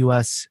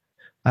AWS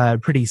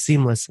pretty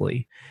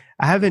seamlessly.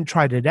 I haven't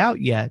tried it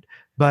out yet,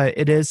 but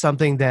it is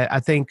something that I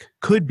think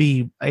could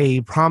be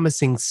a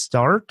promising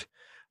start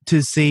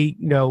to see,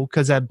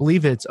 because I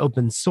believe it's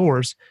open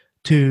source,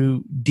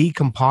 to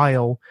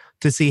decompile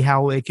to see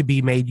how it could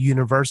be made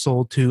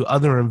universal to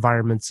other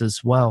environments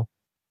as well.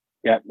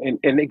 Yeah,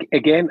 and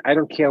again, I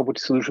don't care which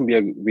solution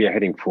we are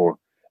heading for.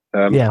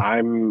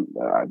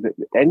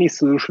 Any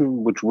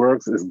solution which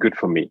works is good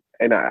for me.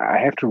 And I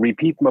have to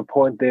repeat my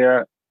point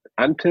there.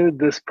 Until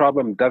this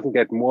problem doesn't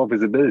get more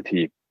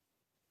visibility,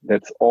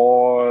 that's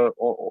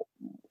all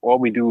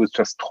we do is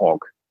just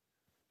talk.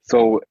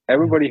 So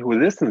everybody who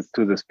listens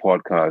to this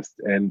podcast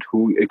and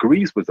who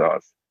agrees with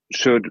us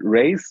should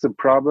raise the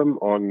problem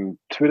on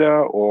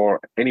Twitter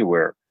or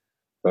anywhere.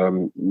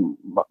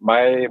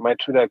 My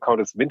Twitter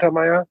account is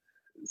Wintermeyer.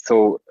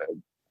 So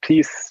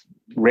please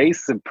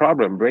raise the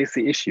problem, raise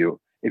the issue.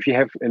 If you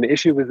have an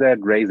issue with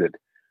that, raise it.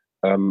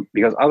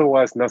 Because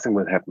otherwise nothing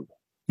will happen.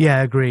 Yeah,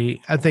 I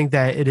agree. I think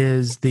that it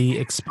is the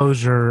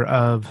exposure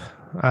of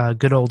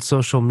good old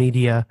social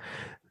media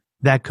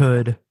that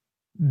could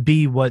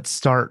be what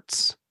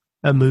starts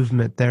a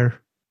movement there.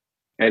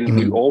 And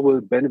we all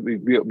will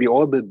benefit. We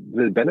all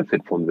will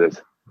benefit from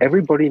this.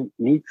 Everybody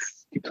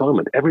needs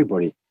deployment.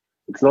 Everybody.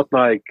 It's not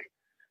like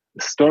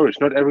storage.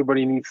 Not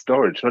everybody needs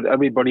storage. Not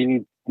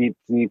everybody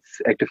needs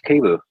active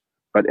cable.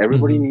 But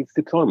everybody needs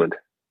deployment.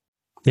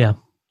 Yeah.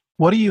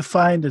 What do you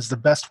find is the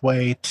best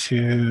way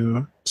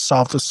to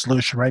solve the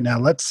solution right now?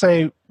 Let's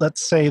say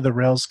the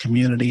Rails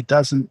community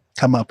doesn't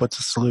come up with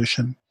a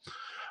solution.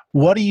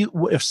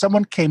 If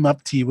someone came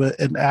up to you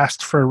and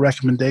asked for a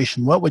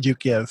recommendation, what would you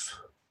give?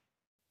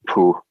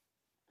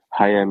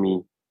 Hire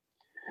me.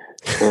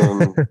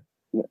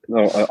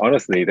 No,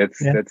 honestly,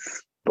 that's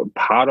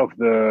part of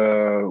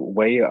the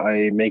way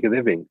I make a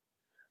living,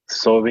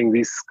 solving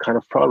these kind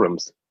of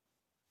problems,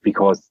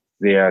 because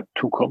they are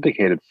too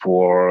complicated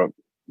for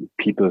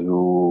people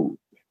who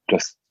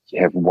just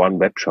have one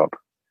web shop.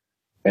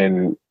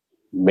 And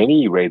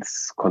many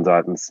Rails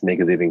consultants make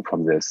a living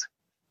from this,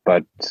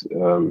 but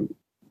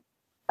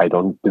I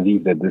don't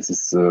believe that this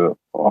is the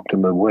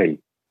optimal way.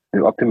 The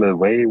optimal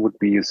way would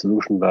be a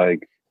solution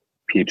like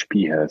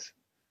PHP has.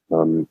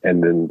 And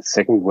then the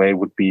second way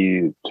would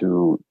be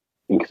to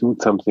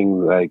include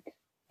something like,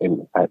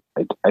 and I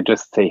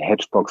just say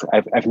Hedgebox.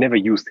 I've never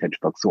used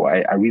Hedgebox, so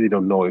I really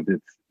don't know if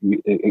it's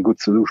a good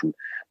solution.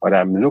 But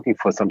I'm looking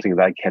for something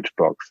like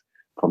Hedgebox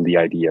from the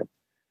idea.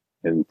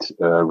 And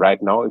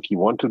right now, if you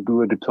want to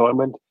do a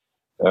deployment,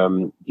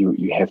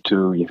 you have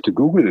to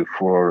Google it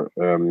for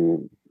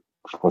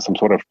some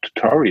sort of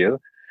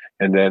tutorial,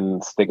 and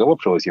then Stack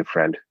Overflow is your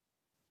friend.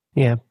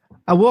 Yeah.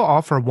 I will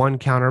offer one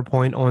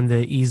counterpoint on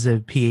the ease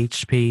of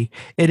PHP.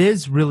 It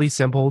is really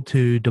simple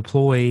to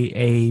deploy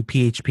a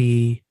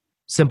PHP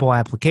simple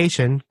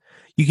application.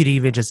 You could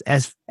even just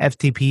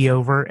FTP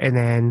over and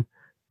then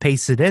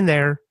paste it in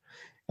there,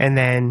 and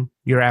then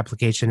your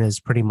application is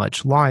pretty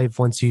much live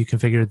once you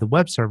configure the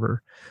web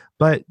server.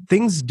 But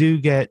things do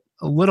get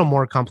a little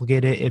more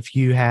complicated if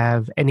you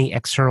have any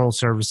external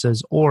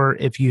services, or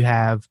if you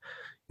have,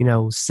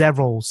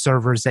 several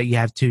servers that you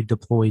have to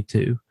deploy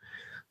to.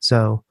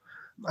 So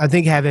I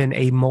think having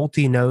a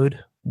multi-node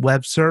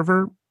web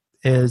server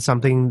is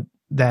something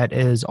that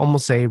is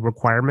almost a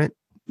requirement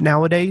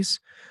nowadays.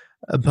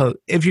 But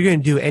if you're going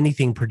to do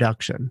anything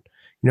production,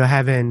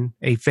 having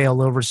a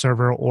failover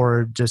server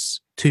or just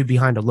two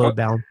behind a load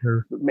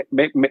balancer.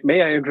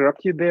 May I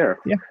interrupt you there?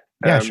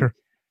 Yeah, sure.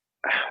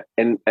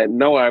 And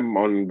now I'm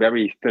on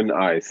very thin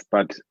ice,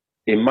 but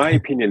in my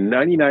opinion,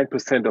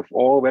 99% of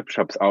all web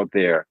shops out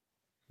there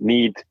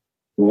need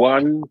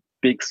one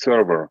big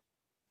server.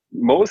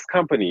 Most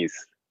companies,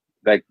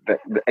 like the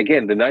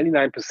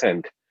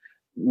 99%,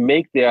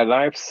 make their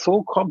life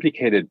so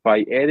complicated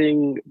by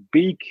adding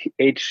big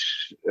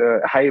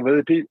high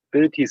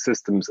availability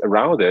systems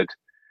around it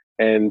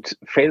and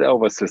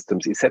failover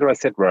systems, etc.,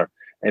 etc.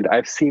 And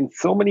I've seen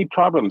so many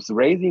problems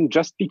raising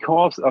just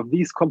because of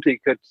these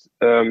complicated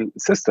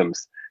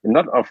systems, and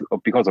not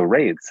because of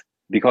Rails,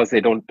 because they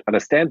don't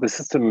understand the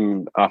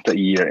system after a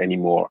year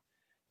anymore.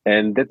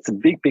 And that's a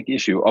big, big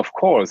issue. Of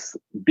course,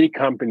 big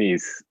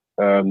companies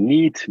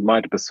need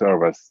multiple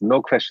servers,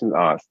 no question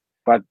asked.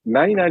 But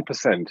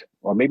 99%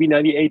 or maybe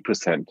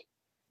 98%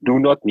 do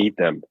not need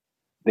them.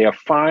 They are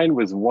fine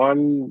with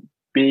one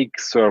big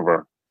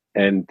server,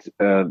 and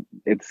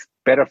it's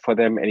better for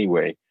them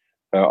anyway.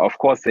 Of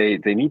course, they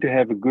need to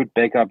have a good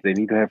backup. They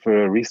need to have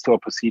a restore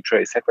procedure,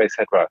 etc.,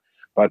 etc.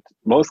 But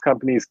most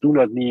companies do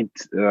not need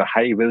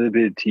high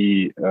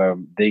availability.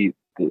 The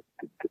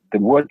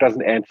work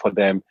doesn't end for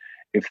them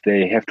if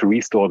they have to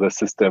restore the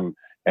system,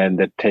 and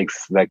that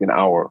takes like an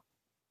hour.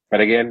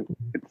 But again,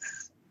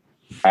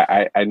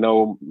 I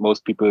know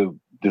most people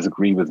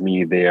disagree with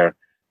me there,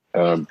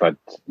 but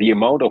the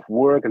amount of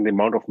work and the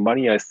amount of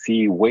money I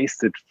see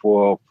wasted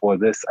for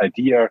this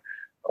idea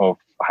of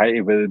high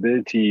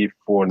availability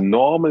for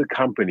normal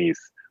companies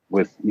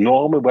with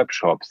normal web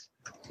shops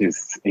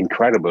is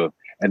incredible.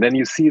 And then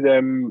you see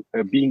them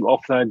being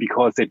offline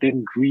because they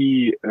didn't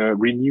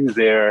renew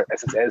their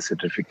SSL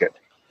certificate.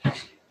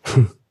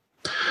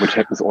 which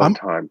happens all the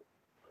time.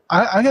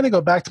 I'm going to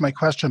go back to my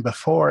question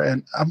before,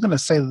 and I'm going to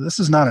say that this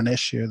is not an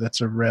issue that's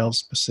a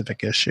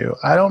Rails-specific issue.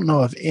 I don't know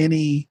of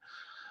any,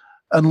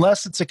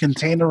 unless it's a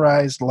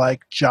containerized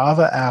like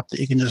Java app that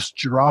you can just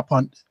drop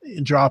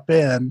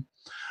in.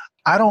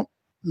 I don't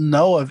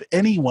know of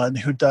anyone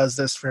who does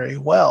this very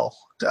well.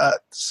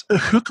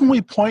 Who can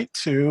we point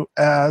to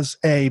as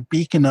a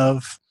beacon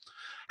of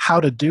how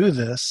to do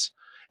this?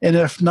 And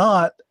if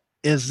not,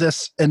 is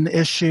this an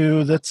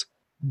issue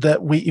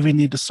that we even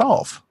need to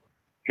solve?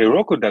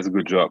 Heroku does a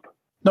good job.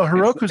 No,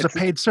 Heroku's a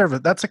paid service.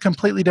 That's a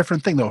completely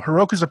different thing, though.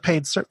 Heroku's a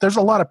paid service. There's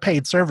a lot of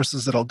paid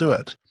services that'll do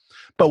it.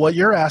 But what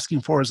you're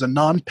asking for is a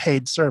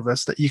non-paid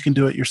service that you can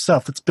do it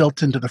yourself. That's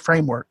built into the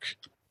framework.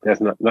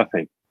 There's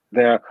nothing.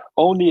 There are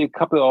only a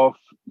couple of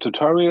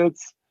tutorials,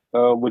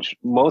 which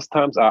most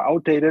times are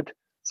outdated.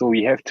 So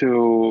you have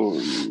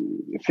to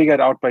figure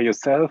it out by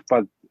yourself.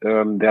 But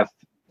there's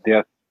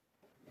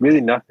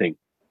really nothing.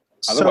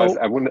 Otherwise,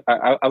 I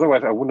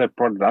wouldn't have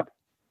brought it up.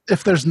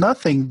 If there's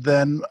nothing,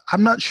 then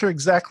I'm not sure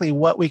exactly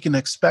what we can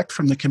expect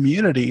from the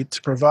community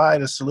to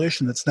provide a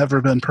solution that's never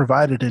been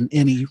provided in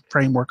any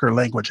framework or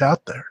language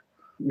out there.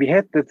 We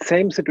had the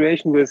same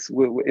situation with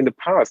in the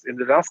past, in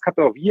the last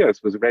couple of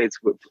years with Rails,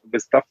 with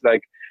stuff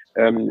like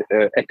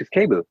Active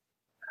Cable.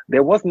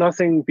 There was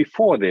nothing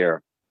before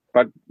there,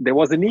 but there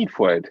was a need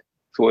for it.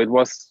 So it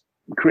was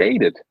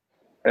created.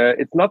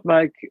 It's not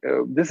like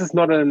this is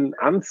not an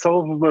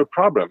unsolvable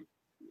problem.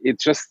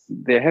 It's just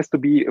there has to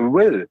be a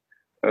will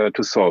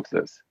to solve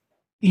this.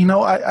 You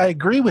know, I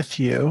agree with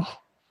you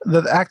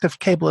that Active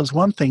Cable is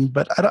one thing,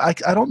 but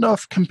I don't know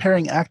if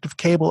comparing Active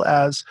Cable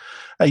as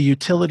a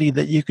utility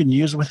that you can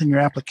use within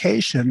your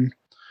application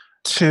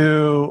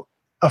to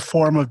a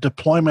form of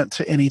deployment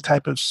to any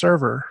type of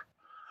server.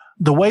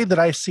 The way that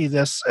I see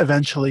this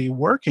eventually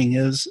working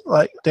is,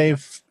 like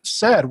Dave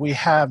said, we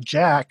have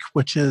Jack,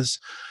 which is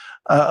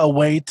a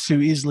way to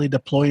easily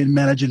deploy and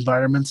manage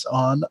environments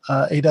on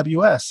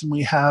AWS. And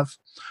we have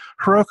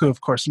Heroku, of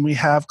course, and we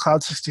have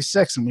Cloud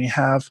 66, and we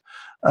have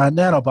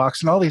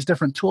Nanobox, and all these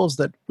different tools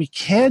that we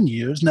can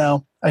use.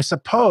 Now, I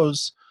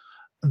suppose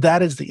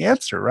that is the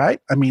answer,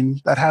 right? I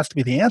mean, that has to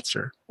be the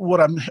answer.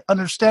 What I'm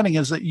understanding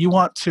is that you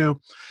want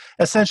to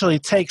essentially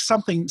take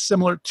something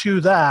similar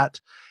to that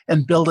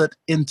and build it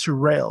into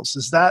Rails.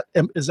 Is that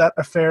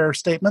a fair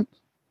statement?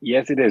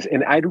 Yes, it is.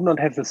 And I do not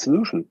have the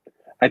solution.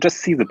 I just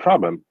see the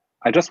problem.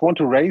 I just want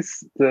to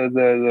raise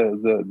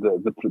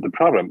the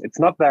problem. It's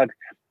not that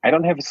I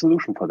don't have a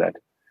solution for that.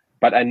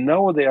 But I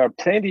know there are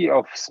plenty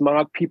of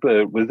smart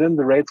people within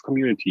the Rails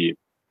community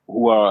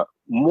who are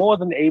more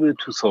than able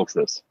to solve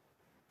this.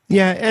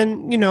 Yeah,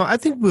 and, I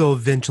think we'll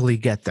eventually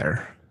get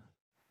there.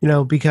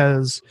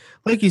 Because,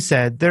 like you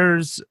said,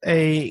 there's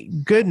a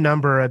good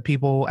number of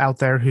people out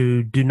there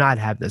who do not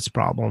have this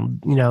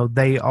problem.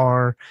 They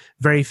are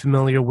very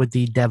familiar with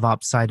the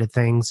DevOps side of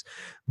things.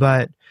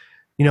 But,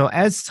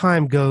 as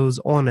time goes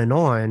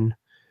on,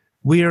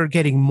 we are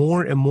getting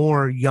more and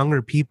more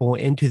younger people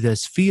into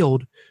this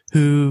field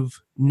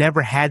who've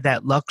never had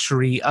that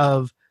luxury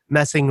of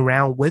messing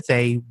around with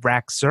a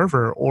rack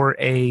server or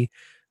a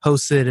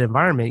hosted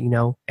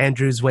environment.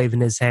 Andrew's waving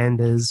his hand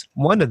as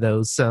one of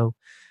those. So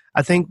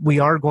I think we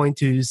are going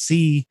to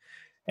see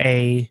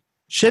a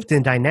shift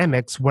in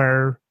dynamics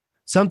where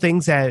some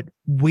things that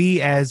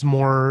we as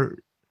more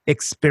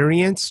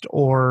experienced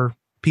or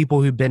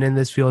people who've been in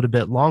this field a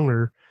bit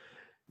longer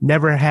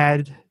never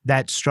had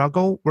that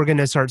struggle. We're going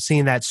to start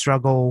seeing that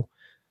struggle,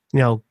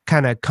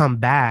 kind of come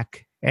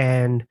back,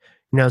 and,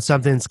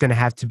 something's going to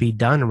have to be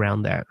done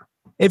around that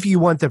if you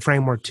want the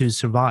framework to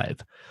survive.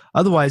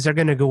 Otherwise, they're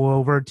going to go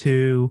over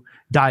to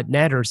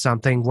 .NET or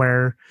something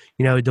where,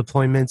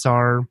 deployments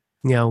are,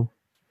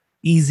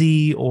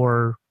 easy,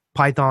 or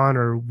Python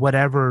or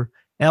whatever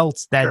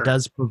else that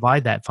does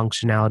provide that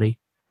functionality.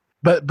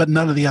 But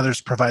none of the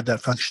others provide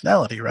that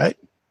functionality, right?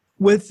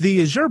 With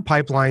the Azure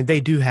pipeline,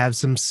 they do have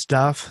some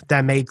stuff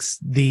that makes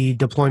the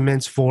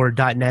deployments for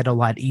 .NET a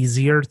lot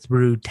easier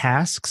through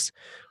tasks,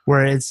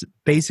 where it's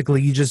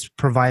basically you just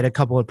provide a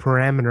couple of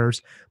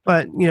parameters.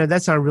 But,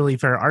 that's not really a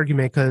fair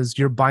argument because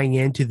you're buying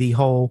into the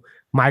whole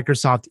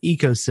Microsoft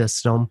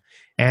ecosystem,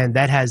 and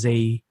that has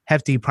a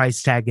hefty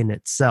price tag in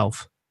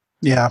itself.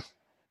 Yeah.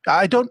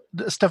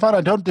 Stefan,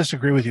 I don't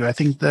disagree with you. I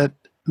think that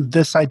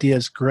this idea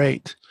is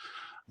great.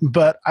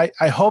 But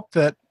I hope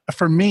that,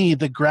 for me,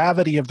 the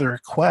gravity of the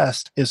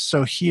request is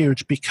so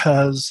huge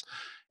because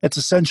it's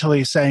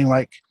essentially saying,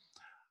 like,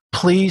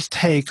 please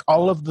take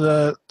all of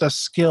the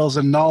skills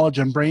and knowledge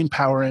and brain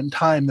power and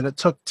time that it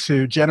took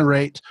to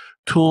generate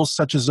tools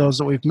such as those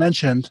that we've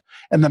mentioned,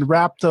 and then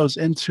wrap those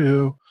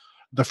into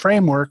the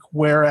framework,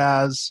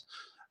 whereas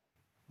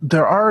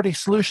there are already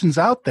solutions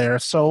out there.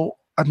 So,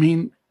 I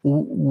mean,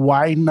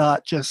 why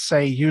not just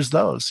say use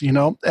those,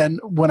 And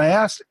when I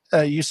asked,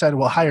 you said,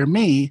 well, hire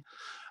me.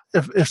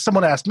 If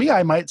someone asked me,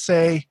 I might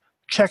say,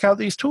 check out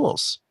these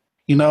tools.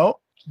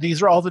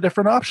 These are all the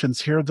different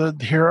options. Here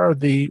are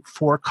the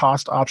 4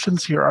 cost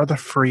options. Here are the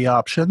free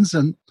options,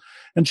 and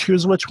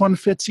choose which one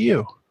fits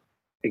you.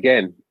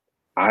 Again,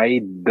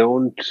 I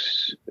don't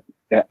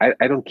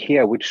I don't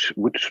care which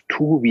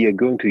tool we are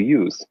going to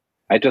use.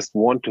 I just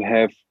want to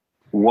have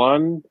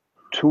one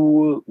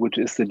tool which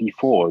is the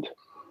default,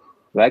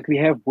 like we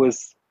have with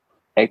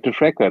Active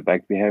Record,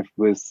 like we have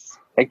with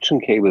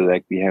Action Cable,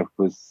 like we have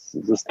with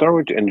the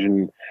storage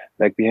engine,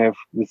 like we have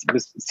with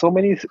so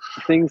many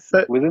things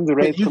within the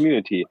Rails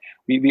community.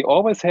 We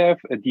always have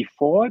a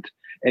default,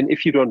 and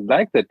if you don't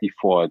like that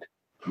default,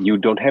 you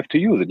don't have to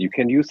use it. You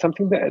can use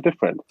something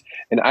different.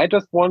 And I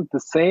just want the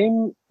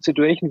same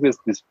situation with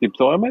this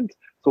deployment.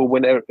 So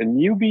when a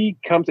newbie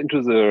comes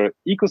into the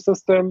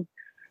ecosystem,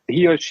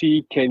 he or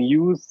she can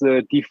use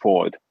the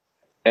default.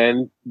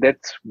 And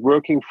that's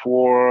working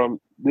for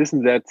this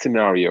and that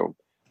scenario.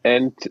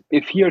 And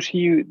if he or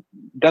she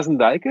doesn't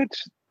like it,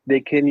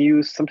 they can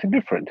use something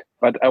different.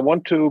 But I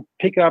want to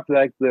pick up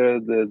like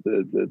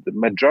the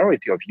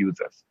majority of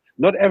users.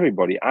 Not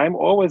everybody. I'm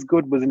always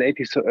good with an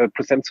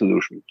 80%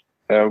 solution.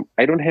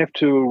 I don't have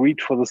to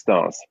reach for the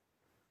stars.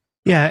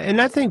 Yeah, and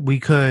I think we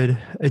could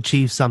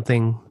achieve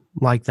something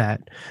like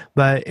that,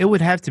 but it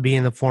would have to be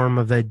in the form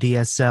of a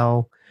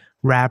DSL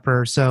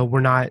wrapper. So we're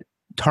not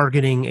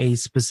targeting a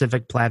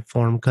specific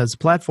platform, because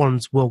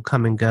platforms will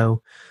come and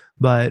go,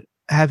 but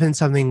having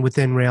something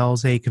within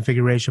Rails, a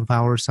configuration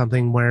file or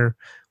something where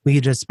we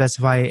could just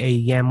specify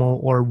a YAML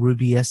or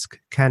Ruby-esque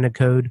kind of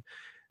code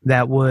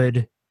that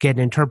would get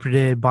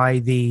interpreted by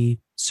the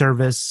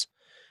service,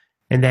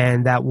 and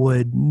then that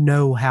would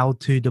know how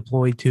to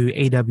deploy to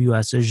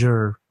AWS,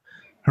 Azure,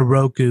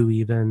 Heroku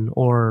even,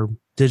 or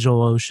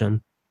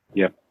DigitalOcean.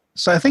 Yeah.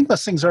 So I think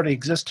those things already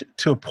exist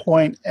to a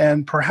point,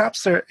 and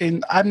perhaps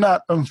I'm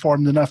not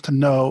informed enough to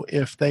know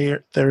if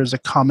there is a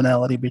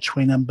commonality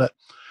between them, but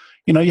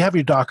you have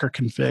your Docker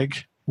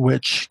config,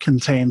 which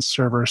contains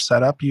server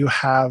setup. You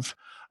have,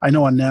 I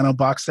know on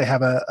NanoBox, they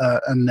have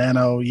a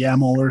Nano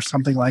YAML or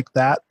something like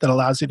that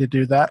allows you to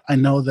do that. I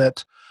know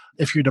that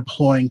if you're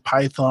deploying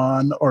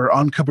Python or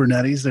on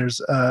Kubernetes,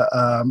 there's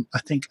I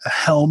think a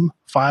Helm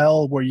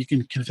file where you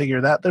can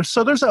configure that.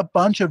 There's a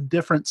bunch of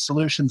different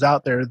solutions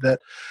out there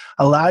that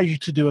allow you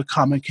to do a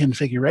common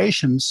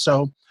configuration.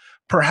 So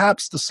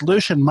perhaps the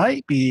solution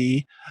might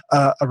be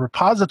a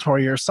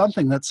repository or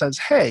something that says,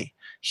 hey,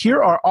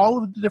 here are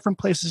all of the different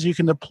places you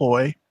can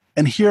deploy,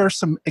 and here are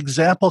some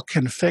example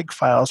config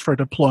files for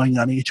deploying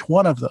on each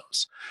one of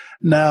those.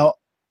 Now,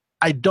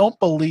 I don't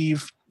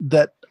believe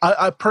that,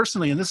 I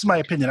personally, and this is my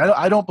opinion,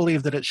 I don't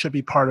believe that it should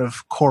be part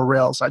of core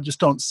Rails. I just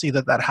don't see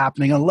that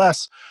happening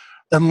unless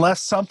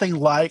something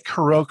like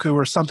Heroku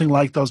or something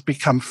like those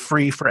become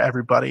free for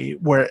everybody,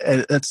 where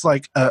it's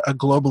like a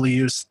globally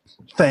used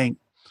thing.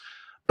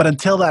 But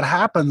until that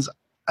happens,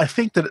 I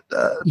think that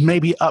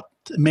maybe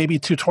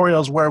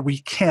tutorials where we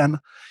can,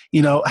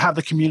 have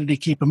the community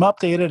keep them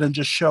updated and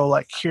just show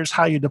like, here's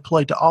how you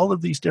deploy to all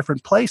of these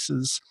different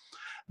places.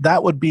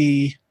 That would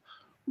be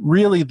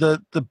really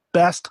the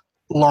best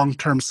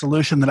long-term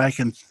solution that I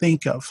can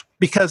think of.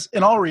 Because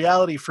in all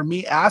reality, for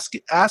me,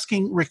 asking,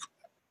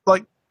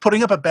 like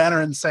putting up a banner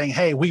and saying,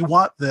 hey, we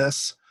want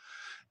this,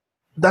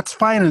 that's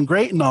fine and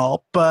great and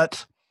all,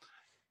 but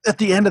at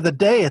the end of the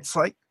day, it's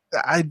like,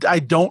 I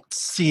don't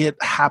see it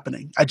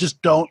happening. I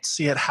just don't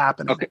see it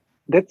happening. Okay,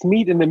 let's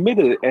meet in the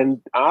middle and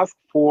ask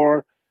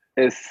for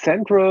a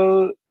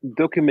central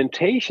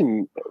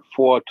documentation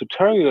for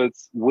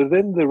tutorials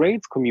within the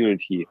Rails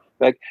community.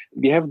 Like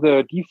we have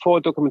the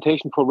default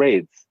documentation for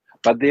Rails,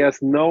 but there's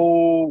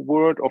no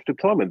word of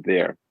deployment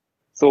there.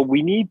 So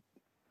we need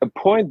a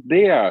point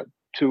there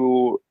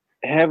to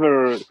have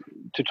a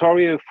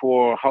tutorial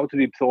for how to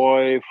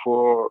deploy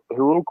for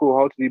Heroku,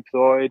 how to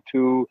deploy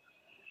to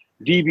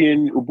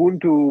Debian,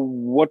 Ubuntu,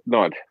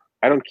 whatnot.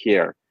 I don't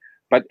care.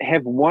 But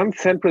have one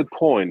central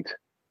point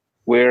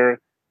where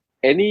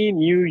any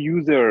new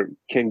user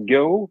can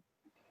go,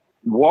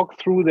 walk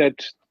through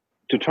that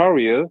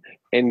tutorial,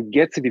 and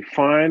gets a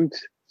defined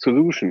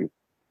solution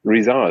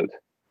result.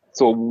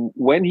 So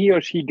when he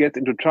or she gets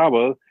into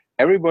trouble,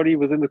 everybody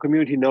within the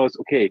community knows,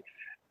 okay,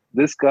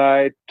 this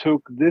guy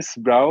took this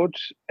route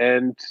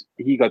and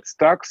he got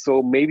stuck,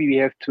 so maybe we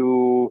have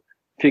to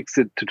fix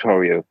the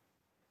tutorial.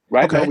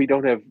 Right now we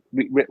don't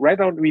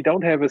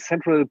have a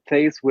central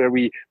place where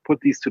we put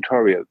these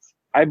tutorials.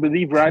 I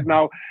believe right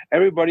now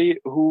everybody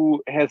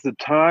who has the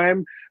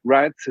time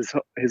writes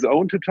his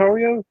own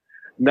tutorial.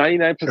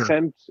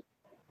 99%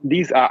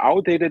 these are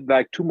outdated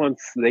like 2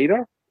 months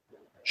later.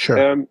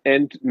 Sure.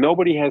 And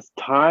nobody has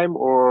time,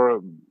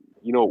 or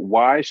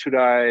why should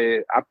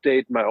I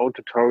update my own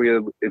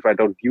tutorial if I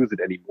don't use it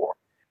anymore?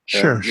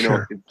 Sure.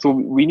 So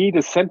we need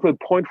a central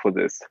point for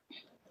this.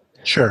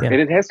 Sure. And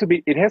it has to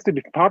be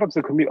part of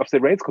the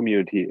Rails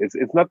community.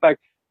 It's not like,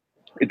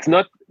 it's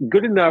not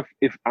good enough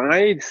if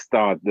I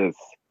start this.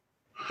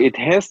 It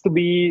has to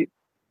be,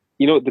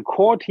 the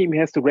core team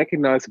has to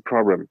recognize the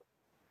problem.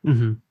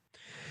 Mm-hmm.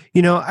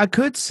 I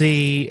could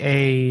see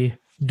a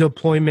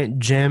deployment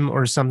gem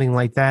or something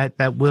like that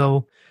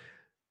will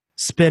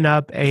spin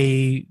up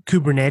a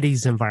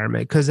Kubernetes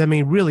environment. Because,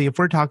 really, if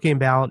we're talking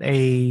about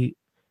a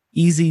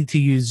easy to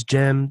use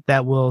gem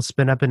that will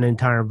spin up an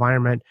entire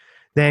environment,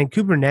 then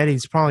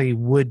Kubernetes probably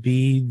would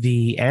be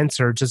the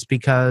answer just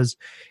because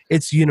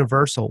it's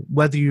universal.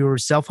 Whether you're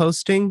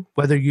self-hosting,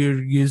 whether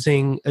you're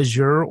using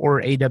Azure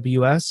or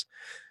AWS,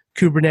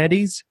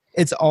 Kubernetes,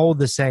 it's all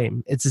the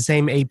same. It's the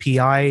same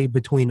API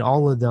between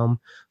all of them.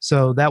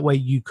 So that way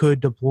you could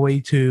deploy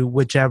to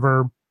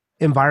whichever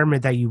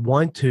environment that you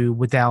want to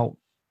without,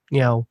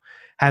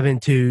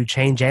 having to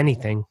change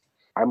anything.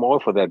 I'm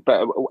all for that.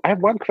 But I have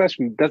one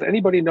question. Does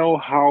anybody know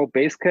how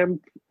Basecamp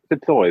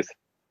deploys?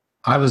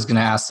 I was going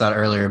to ask that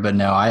earlier, but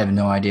no, I have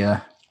no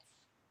idea.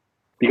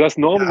 Because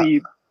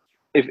normally,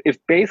 if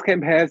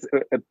Basecamp has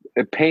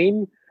a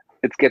pain,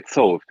 it gets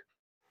solved.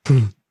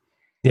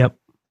 Yep.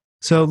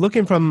 So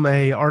looking from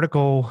an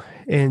article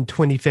in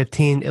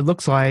 2015, it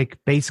looks like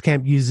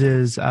Basecamp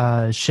uses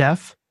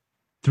Chef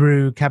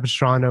through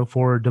Capistrano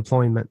for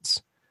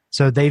deployments.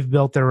 So they've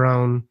built their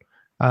own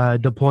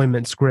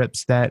deployment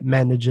scripts that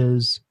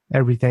manages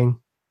everything.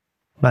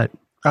 But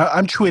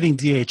I'm tweeting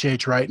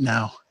DHH right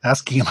now,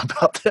 asking him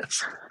about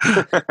this.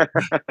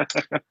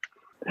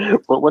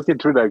 What's your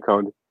Twitter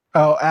account?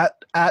 Oh,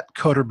 at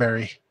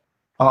Coderberry.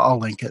 I'll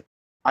link it.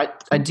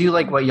 I do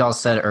like what y'all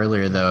said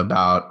earlier, though,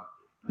 about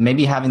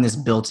maybe having this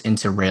built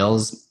into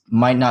Rails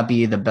might not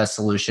be the best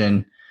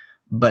solution,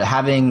 but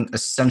having a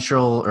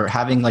central or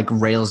having like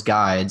Rails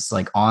guides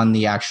like on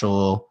the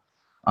actual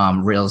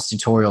Rails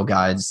tutorial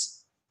guides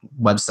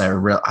website,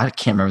 or I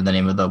can't remember the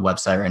name of the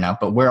website right now,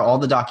 but where all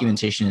the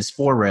documentation is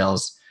for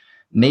Rails,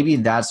 maybe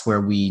that's where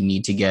we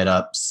need to get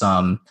up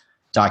some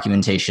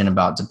documentation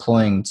about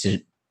deployment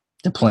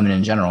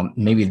in general.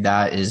 Maybe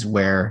that is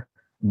where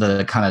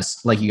the kind of,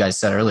 like you guys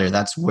said earlier,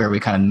 that's where we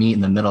kind of meet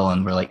in the middle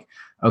and we're like,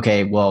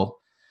 okay, well,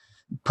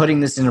 putting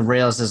this into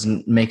Rails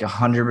doesn't make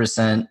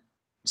 100%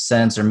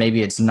 sense, or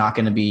maybe it's not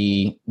going to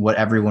be what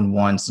everyone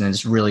wants and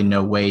there's really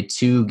no way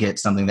to get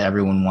something that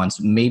everyone wants.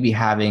 Maybe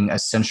having a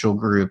central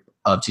group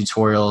of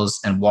tutorials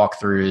and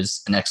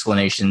walkthroughs and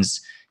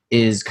explanations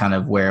is kind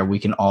of where we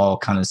can all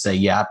kind of say,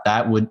 yeah,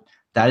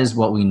 that is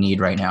what we need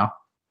right now.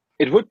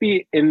 It would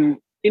be an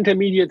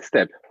intermediate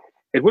step.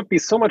 It would be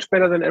so much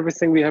better than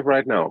everything we have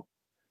right now.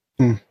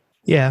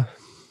 Yeah.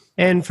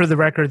 And for the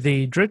record,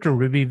 the Drifting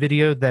Ruby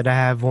video that I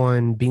have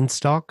on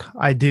Beanstalk,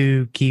 I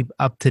do keep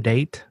up to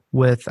date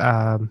with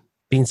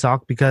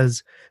Beanstalk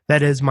because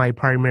that is my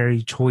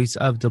primary choice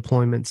of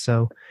deployment.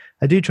 So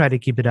I do try to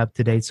keep it up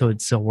to date so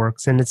it still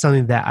works. And it's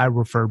something that I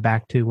refer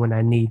back to when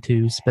I need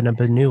to spin up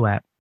a new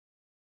app.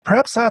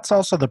 Perhaps that's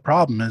also the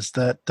problem, is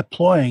that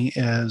deploying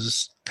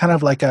is kind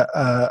of like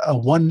a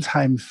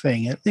one-time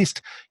thing. At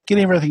least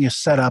getting everything is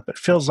set up, it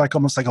feels like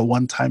almost like a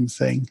one-time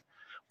thing.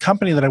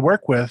 Company that I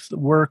work with,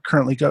 we're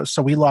currently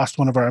so we lost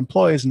one of our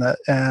employees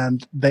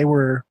and they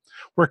were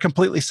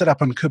completely set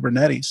up on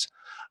Kubernetes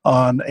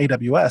on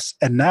AWS.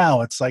 And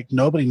now it's like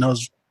nobody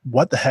knows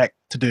what the heck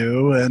to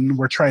do. And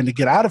we're trying to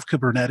get out of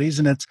Kubernetes,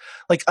 and it's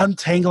like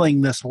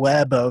untangling this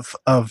web of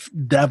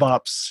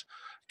DevOps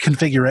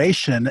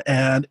configuration,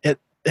 and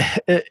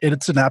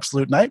it's an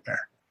absolute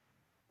nightmare.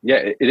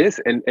 Yeah, it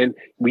is. And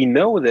we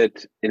know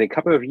that in a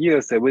couple of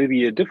years, there will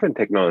be a different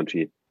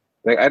technology.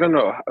 Like, I don't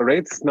know,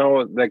 Rails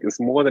now is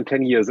more than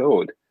 10 years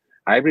old.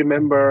 I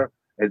remember,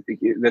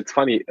 that's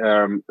funny,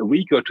 a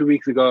week or 2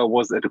 weeks ago, I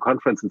was at a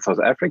conference in South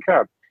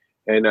Africa,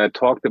 and I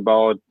talked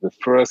about the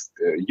first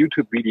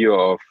YouTube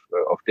video of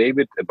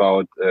David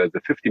about the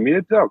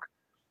 50-minute doc.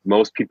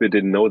 Most people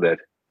didn't know that.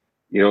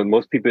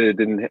 Most people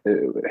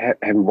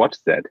haven't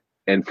watched that.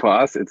 And for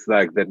us, it's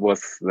like that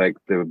was like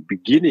the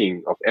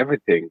beginning of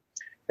everything.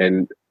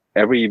 And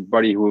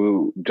everybody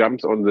who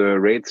jumps on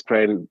the Rails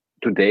train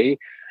today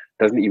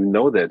doesn't even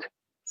know that.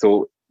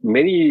 So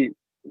many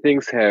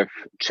things have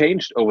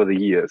changed over the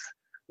years.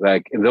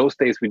 Like in those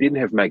days, we didn't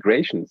have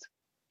migrations.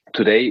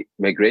 Today,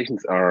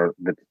 migrations are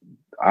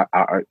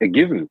a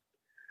given.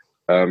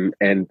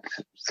 And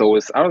so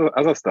is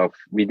other stuff.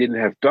 We didn't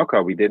have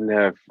Docker. We didn't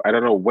have, I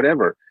don't know,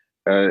 whatever,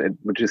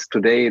 which is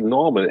today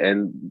normal.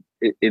 And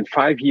in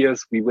 5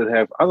 years, we will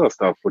have other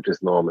stuff, which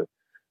is normal.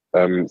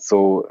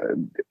 So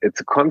it's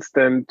a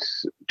constant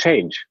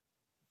change.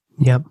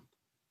 Yep.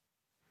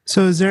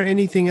 So is there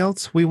anything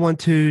else we want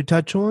to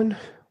touch on,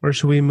 or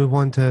should we move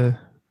on to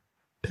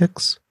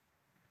picks?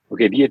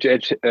 Okay,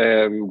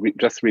 DHH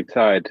just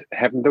replied,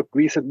 haven't looked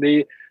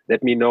recently.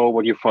 Let me know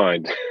what you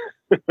find.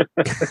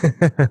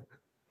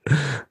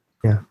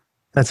 Yeah,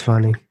 that's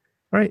funny.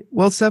 All right.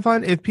 Well,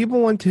 Stefan, if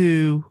people want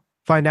to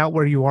find out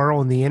where you are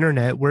on the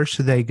internet, where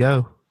should they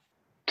go?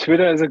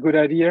 Twitter is a good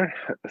idea.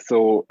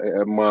 So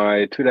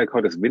my Twitter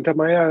account is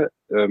Wintermeyer,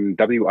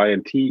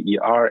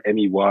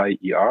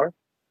 WINTERMEYER.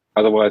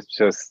 Otherwise,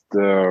 just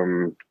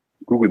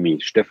Google me,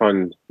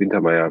 Stefan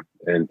Wintermeyer,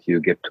 and you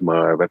get to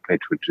my webpage,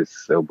 which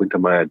is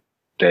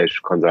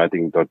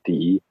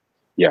wintermeyer-consulting.de.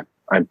 Yeah,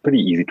 I'm pretty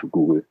easy to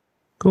Google.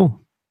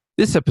 Cool.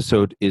 This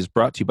episode is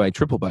brought to you by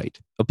TripleByte.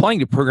 Applying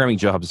to programming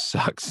jobs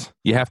sucks.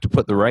 You have to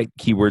put the right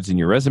keywords in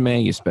your resume.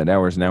 You spend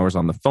hours and hours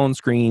on the phone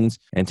screens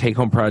and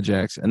take-home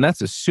projects, and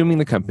that's assuming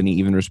the company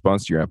even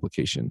responds to your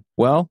application.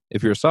 Well,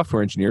 if you're a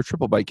software engineer,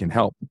 TripleByte can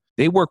help.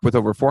 They work with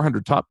over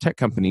 400 top tech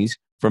companies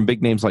from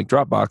big names like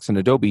Dropbox and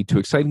Adobe to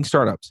exciting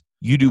startups.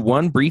 You do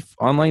one brief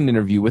online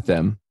interview with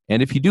them,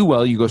 and if you do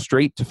well, you go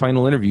straight to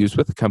final interviews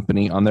with the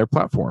company on their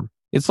platform.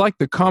 It's like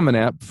the Common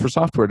App for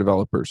software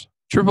developers.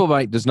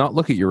 TripleByte does not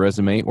look at your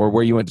resume or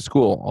where you went to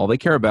school. All they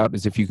care about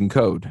is if you can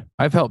code.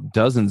 I've helped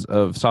dozens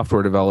of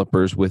software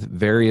developers with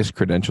various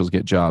credentials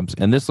get jobs,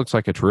 and this looks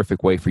like a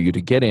terrific way for you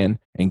to get in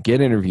and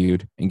get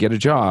interviewed and get a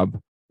job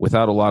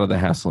without a lot of the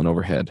hassle and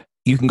overhead.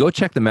 You can go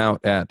check them out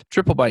at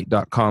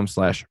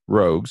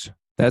triplebyte.com/rogues.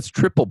 That's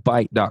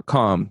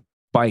triplebyte.com,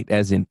 byte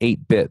as in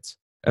 8 bits.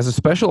 As a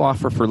special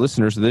offer for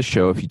listeners of this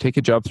show, if you take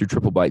a job through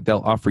TripleByte,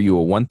 they'll offer you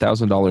a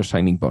 $1,000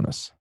 signing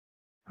bonus.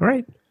 All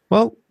right.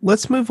 Well,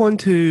 let's move on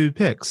to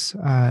picks.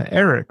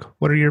 Eric,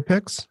 what are your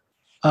picks?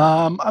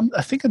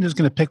 I think I'm just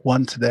going to pick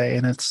one today,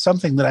 and it's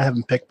something that I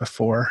haven't picked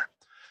before.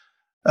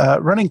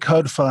 Running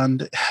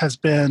CodeFund has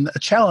been a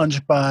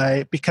challenge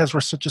because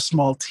we're such a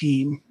small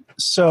team.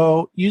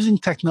 So using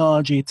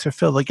technology to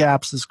fill the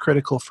gaps is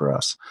critical for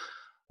us.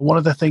 One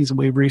of the things that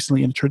we've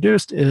recently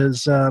introduced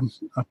is a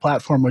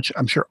platform which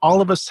I'm sure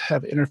all of us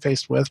have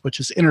interfaced with, which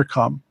is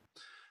Intercom.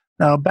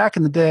 Now, back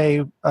in the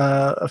day,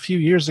 a few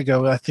years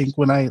ago, I think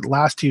when I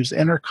last used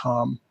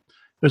Intercom,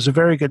 there's a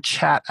very good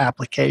chat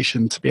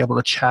application to be able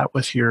to chat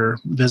with your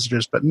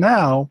visitors. But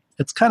now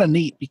it's kind of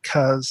neat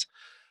because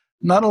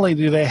not only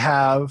do they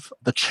have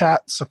the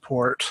chat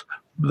support,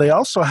 they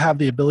also have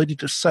the ability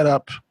to set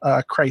up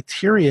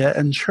criteria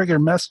and trigger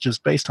messages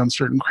based on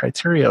certain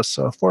criteria.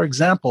 So, for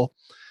example,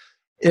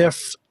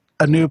 if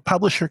a new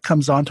publisher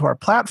comes onto our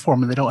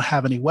platform and they don't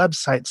have any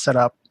website set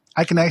up,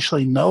 I can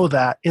actually know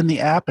that in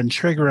the app and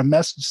trigger a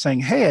message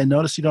saying, hey, I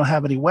noticed you don't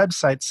have any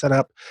website set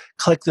up.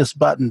 Click this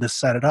button to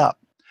set it up.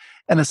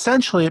 And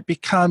essentially it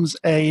becomes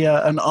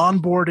an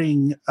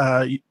onboarding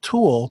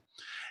tool.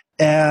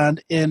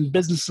 And in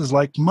businesses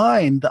like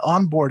mine, the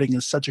onboarding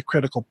is such a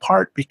critical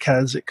part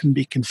because it can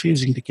be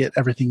confusing to get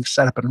everything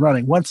set up and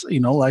running. Once,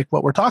 like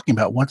what we're talking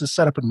about, once it's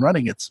set up and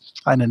running, it's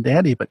fine and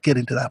dandy, but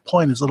getting to that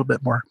point is a little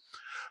bit more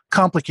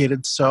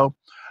complicated. So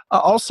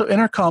also,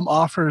 Intercom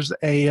offers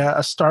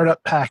a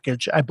startup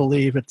package. I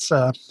believe it's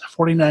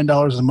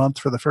 $49 a month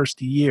for the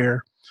first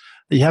year.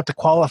 You have to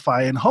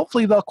qualify, and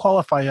hopefully they'll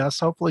qualify us.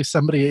 Hopefully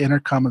somebody at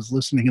Intercom is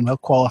listening and they'll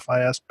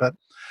qualify us. But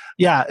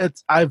yeah,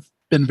 I've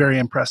been very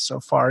impressed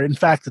so far. In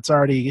fact, it's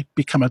already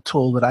become a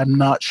tool that I'm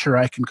not sure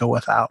I can go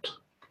without.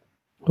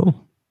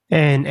 Cool.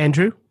 And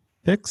Andrew,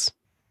 picks?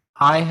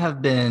 I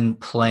have been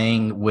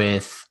playing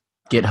with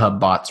GitHub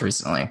bots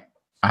recently.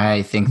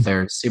 I think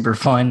they're super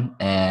fun,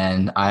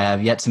 and I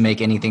have yet to make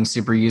anything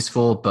super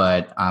useful,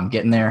 but I'm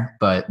getting there.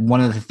 But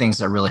one of the things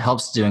that really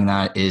helps doing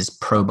that is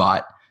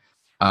Probot.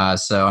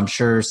 So I'm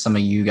sure some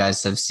of you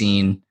guys have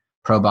seen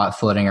Probot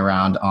floating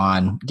around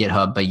on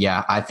GitHub. But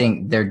yeah, I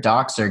think their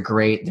docs are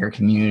great. Their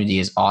community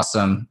is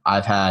awesome.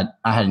 I had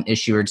an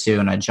issue or two,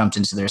 and I jumped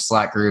into their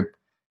Slack group,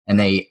 and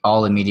they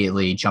all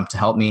immediately jumped to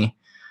help me.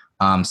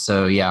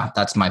 So yeah,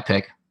 that's my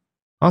pick.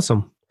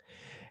 Awesome.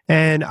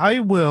 And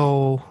I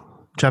will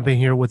jump in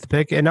here with the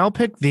pick, and I'll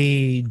pick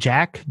the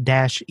jack-ev.com,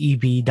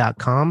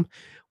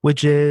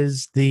 which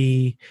is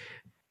the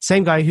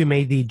same guy who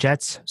made the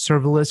Jets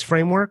serverless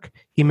framework.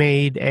 He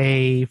made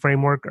a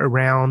framework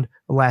around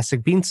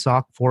Elastic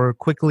Beanstalk for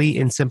quickly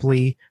and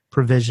simply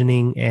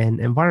provisioning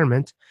an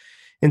environment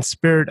in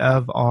spirit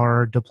of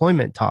our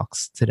deployment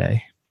talks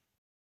today.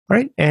 All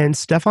right, and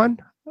Stefan,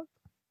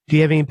 do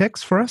you have any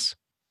picks for us?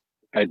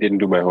 I didn't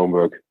do my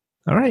homework.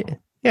 All right.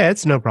 Yeah,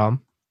 it's no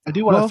problem. I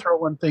do want to throw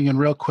one thing in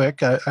real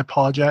quick. I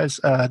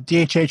apologize.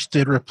 DHH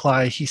did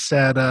reply. He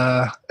said,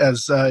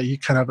 as you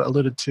kind of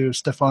alluded to,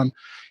 Stefan,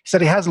 he said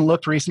he hasn't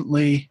looked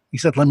recently. He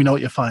said, let me know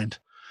what you find.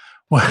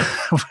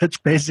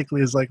 Which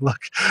basically is like, look,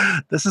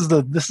 this is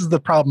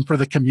the problem for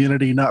the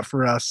community, not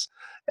for us.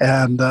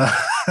 And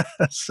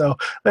so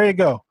there you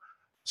go.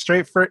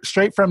 Straight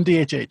from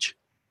DHH.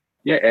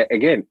 Yeah,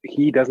 again,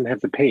 he doesn't have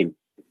the pain.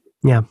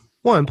 Yeah.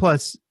 Well, and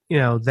plus,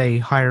 they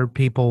hire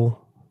people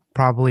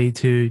probably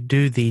to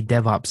do the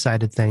DevOps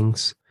side of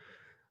things.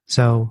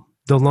 So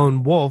the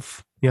lone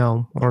wolf,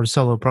 or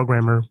solo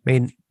programmer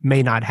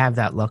may not have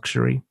that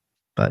luxury.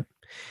 But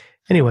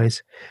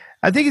anyways,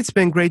 I think it's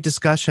been great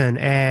discussion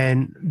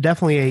and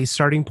definitely a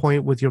starting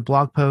point with your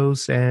blog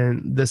posts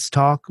and this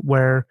talk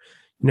where,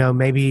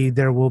 maybe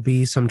there will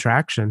be some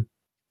traction.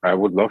 I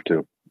would love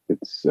to.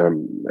 It's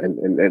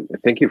and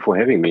thank you for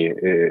having me.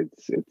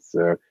 It's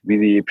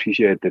really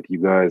appreciate that you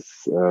guys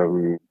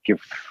give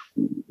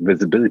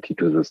visibility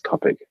to this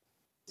topic.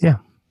 Yeah.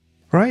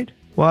 Right.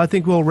 Well, I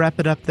think we'll wrap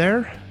it up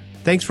there.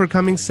 Thanks for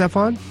coming,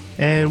 Stefan,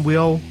 and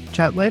we'll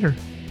chat later.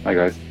 Bye,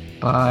 guys.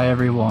 Bye,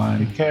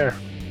 everyone. Take care.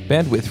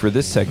 Bandwidth for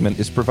this segment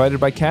is provided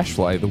by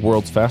CacheFly, the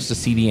world's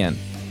fastest CDN.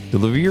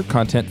 Deliver your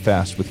content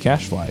fast with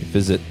CacheFly.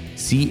 Visit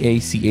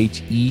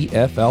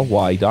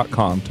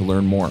CacheFly.com to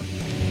learn more.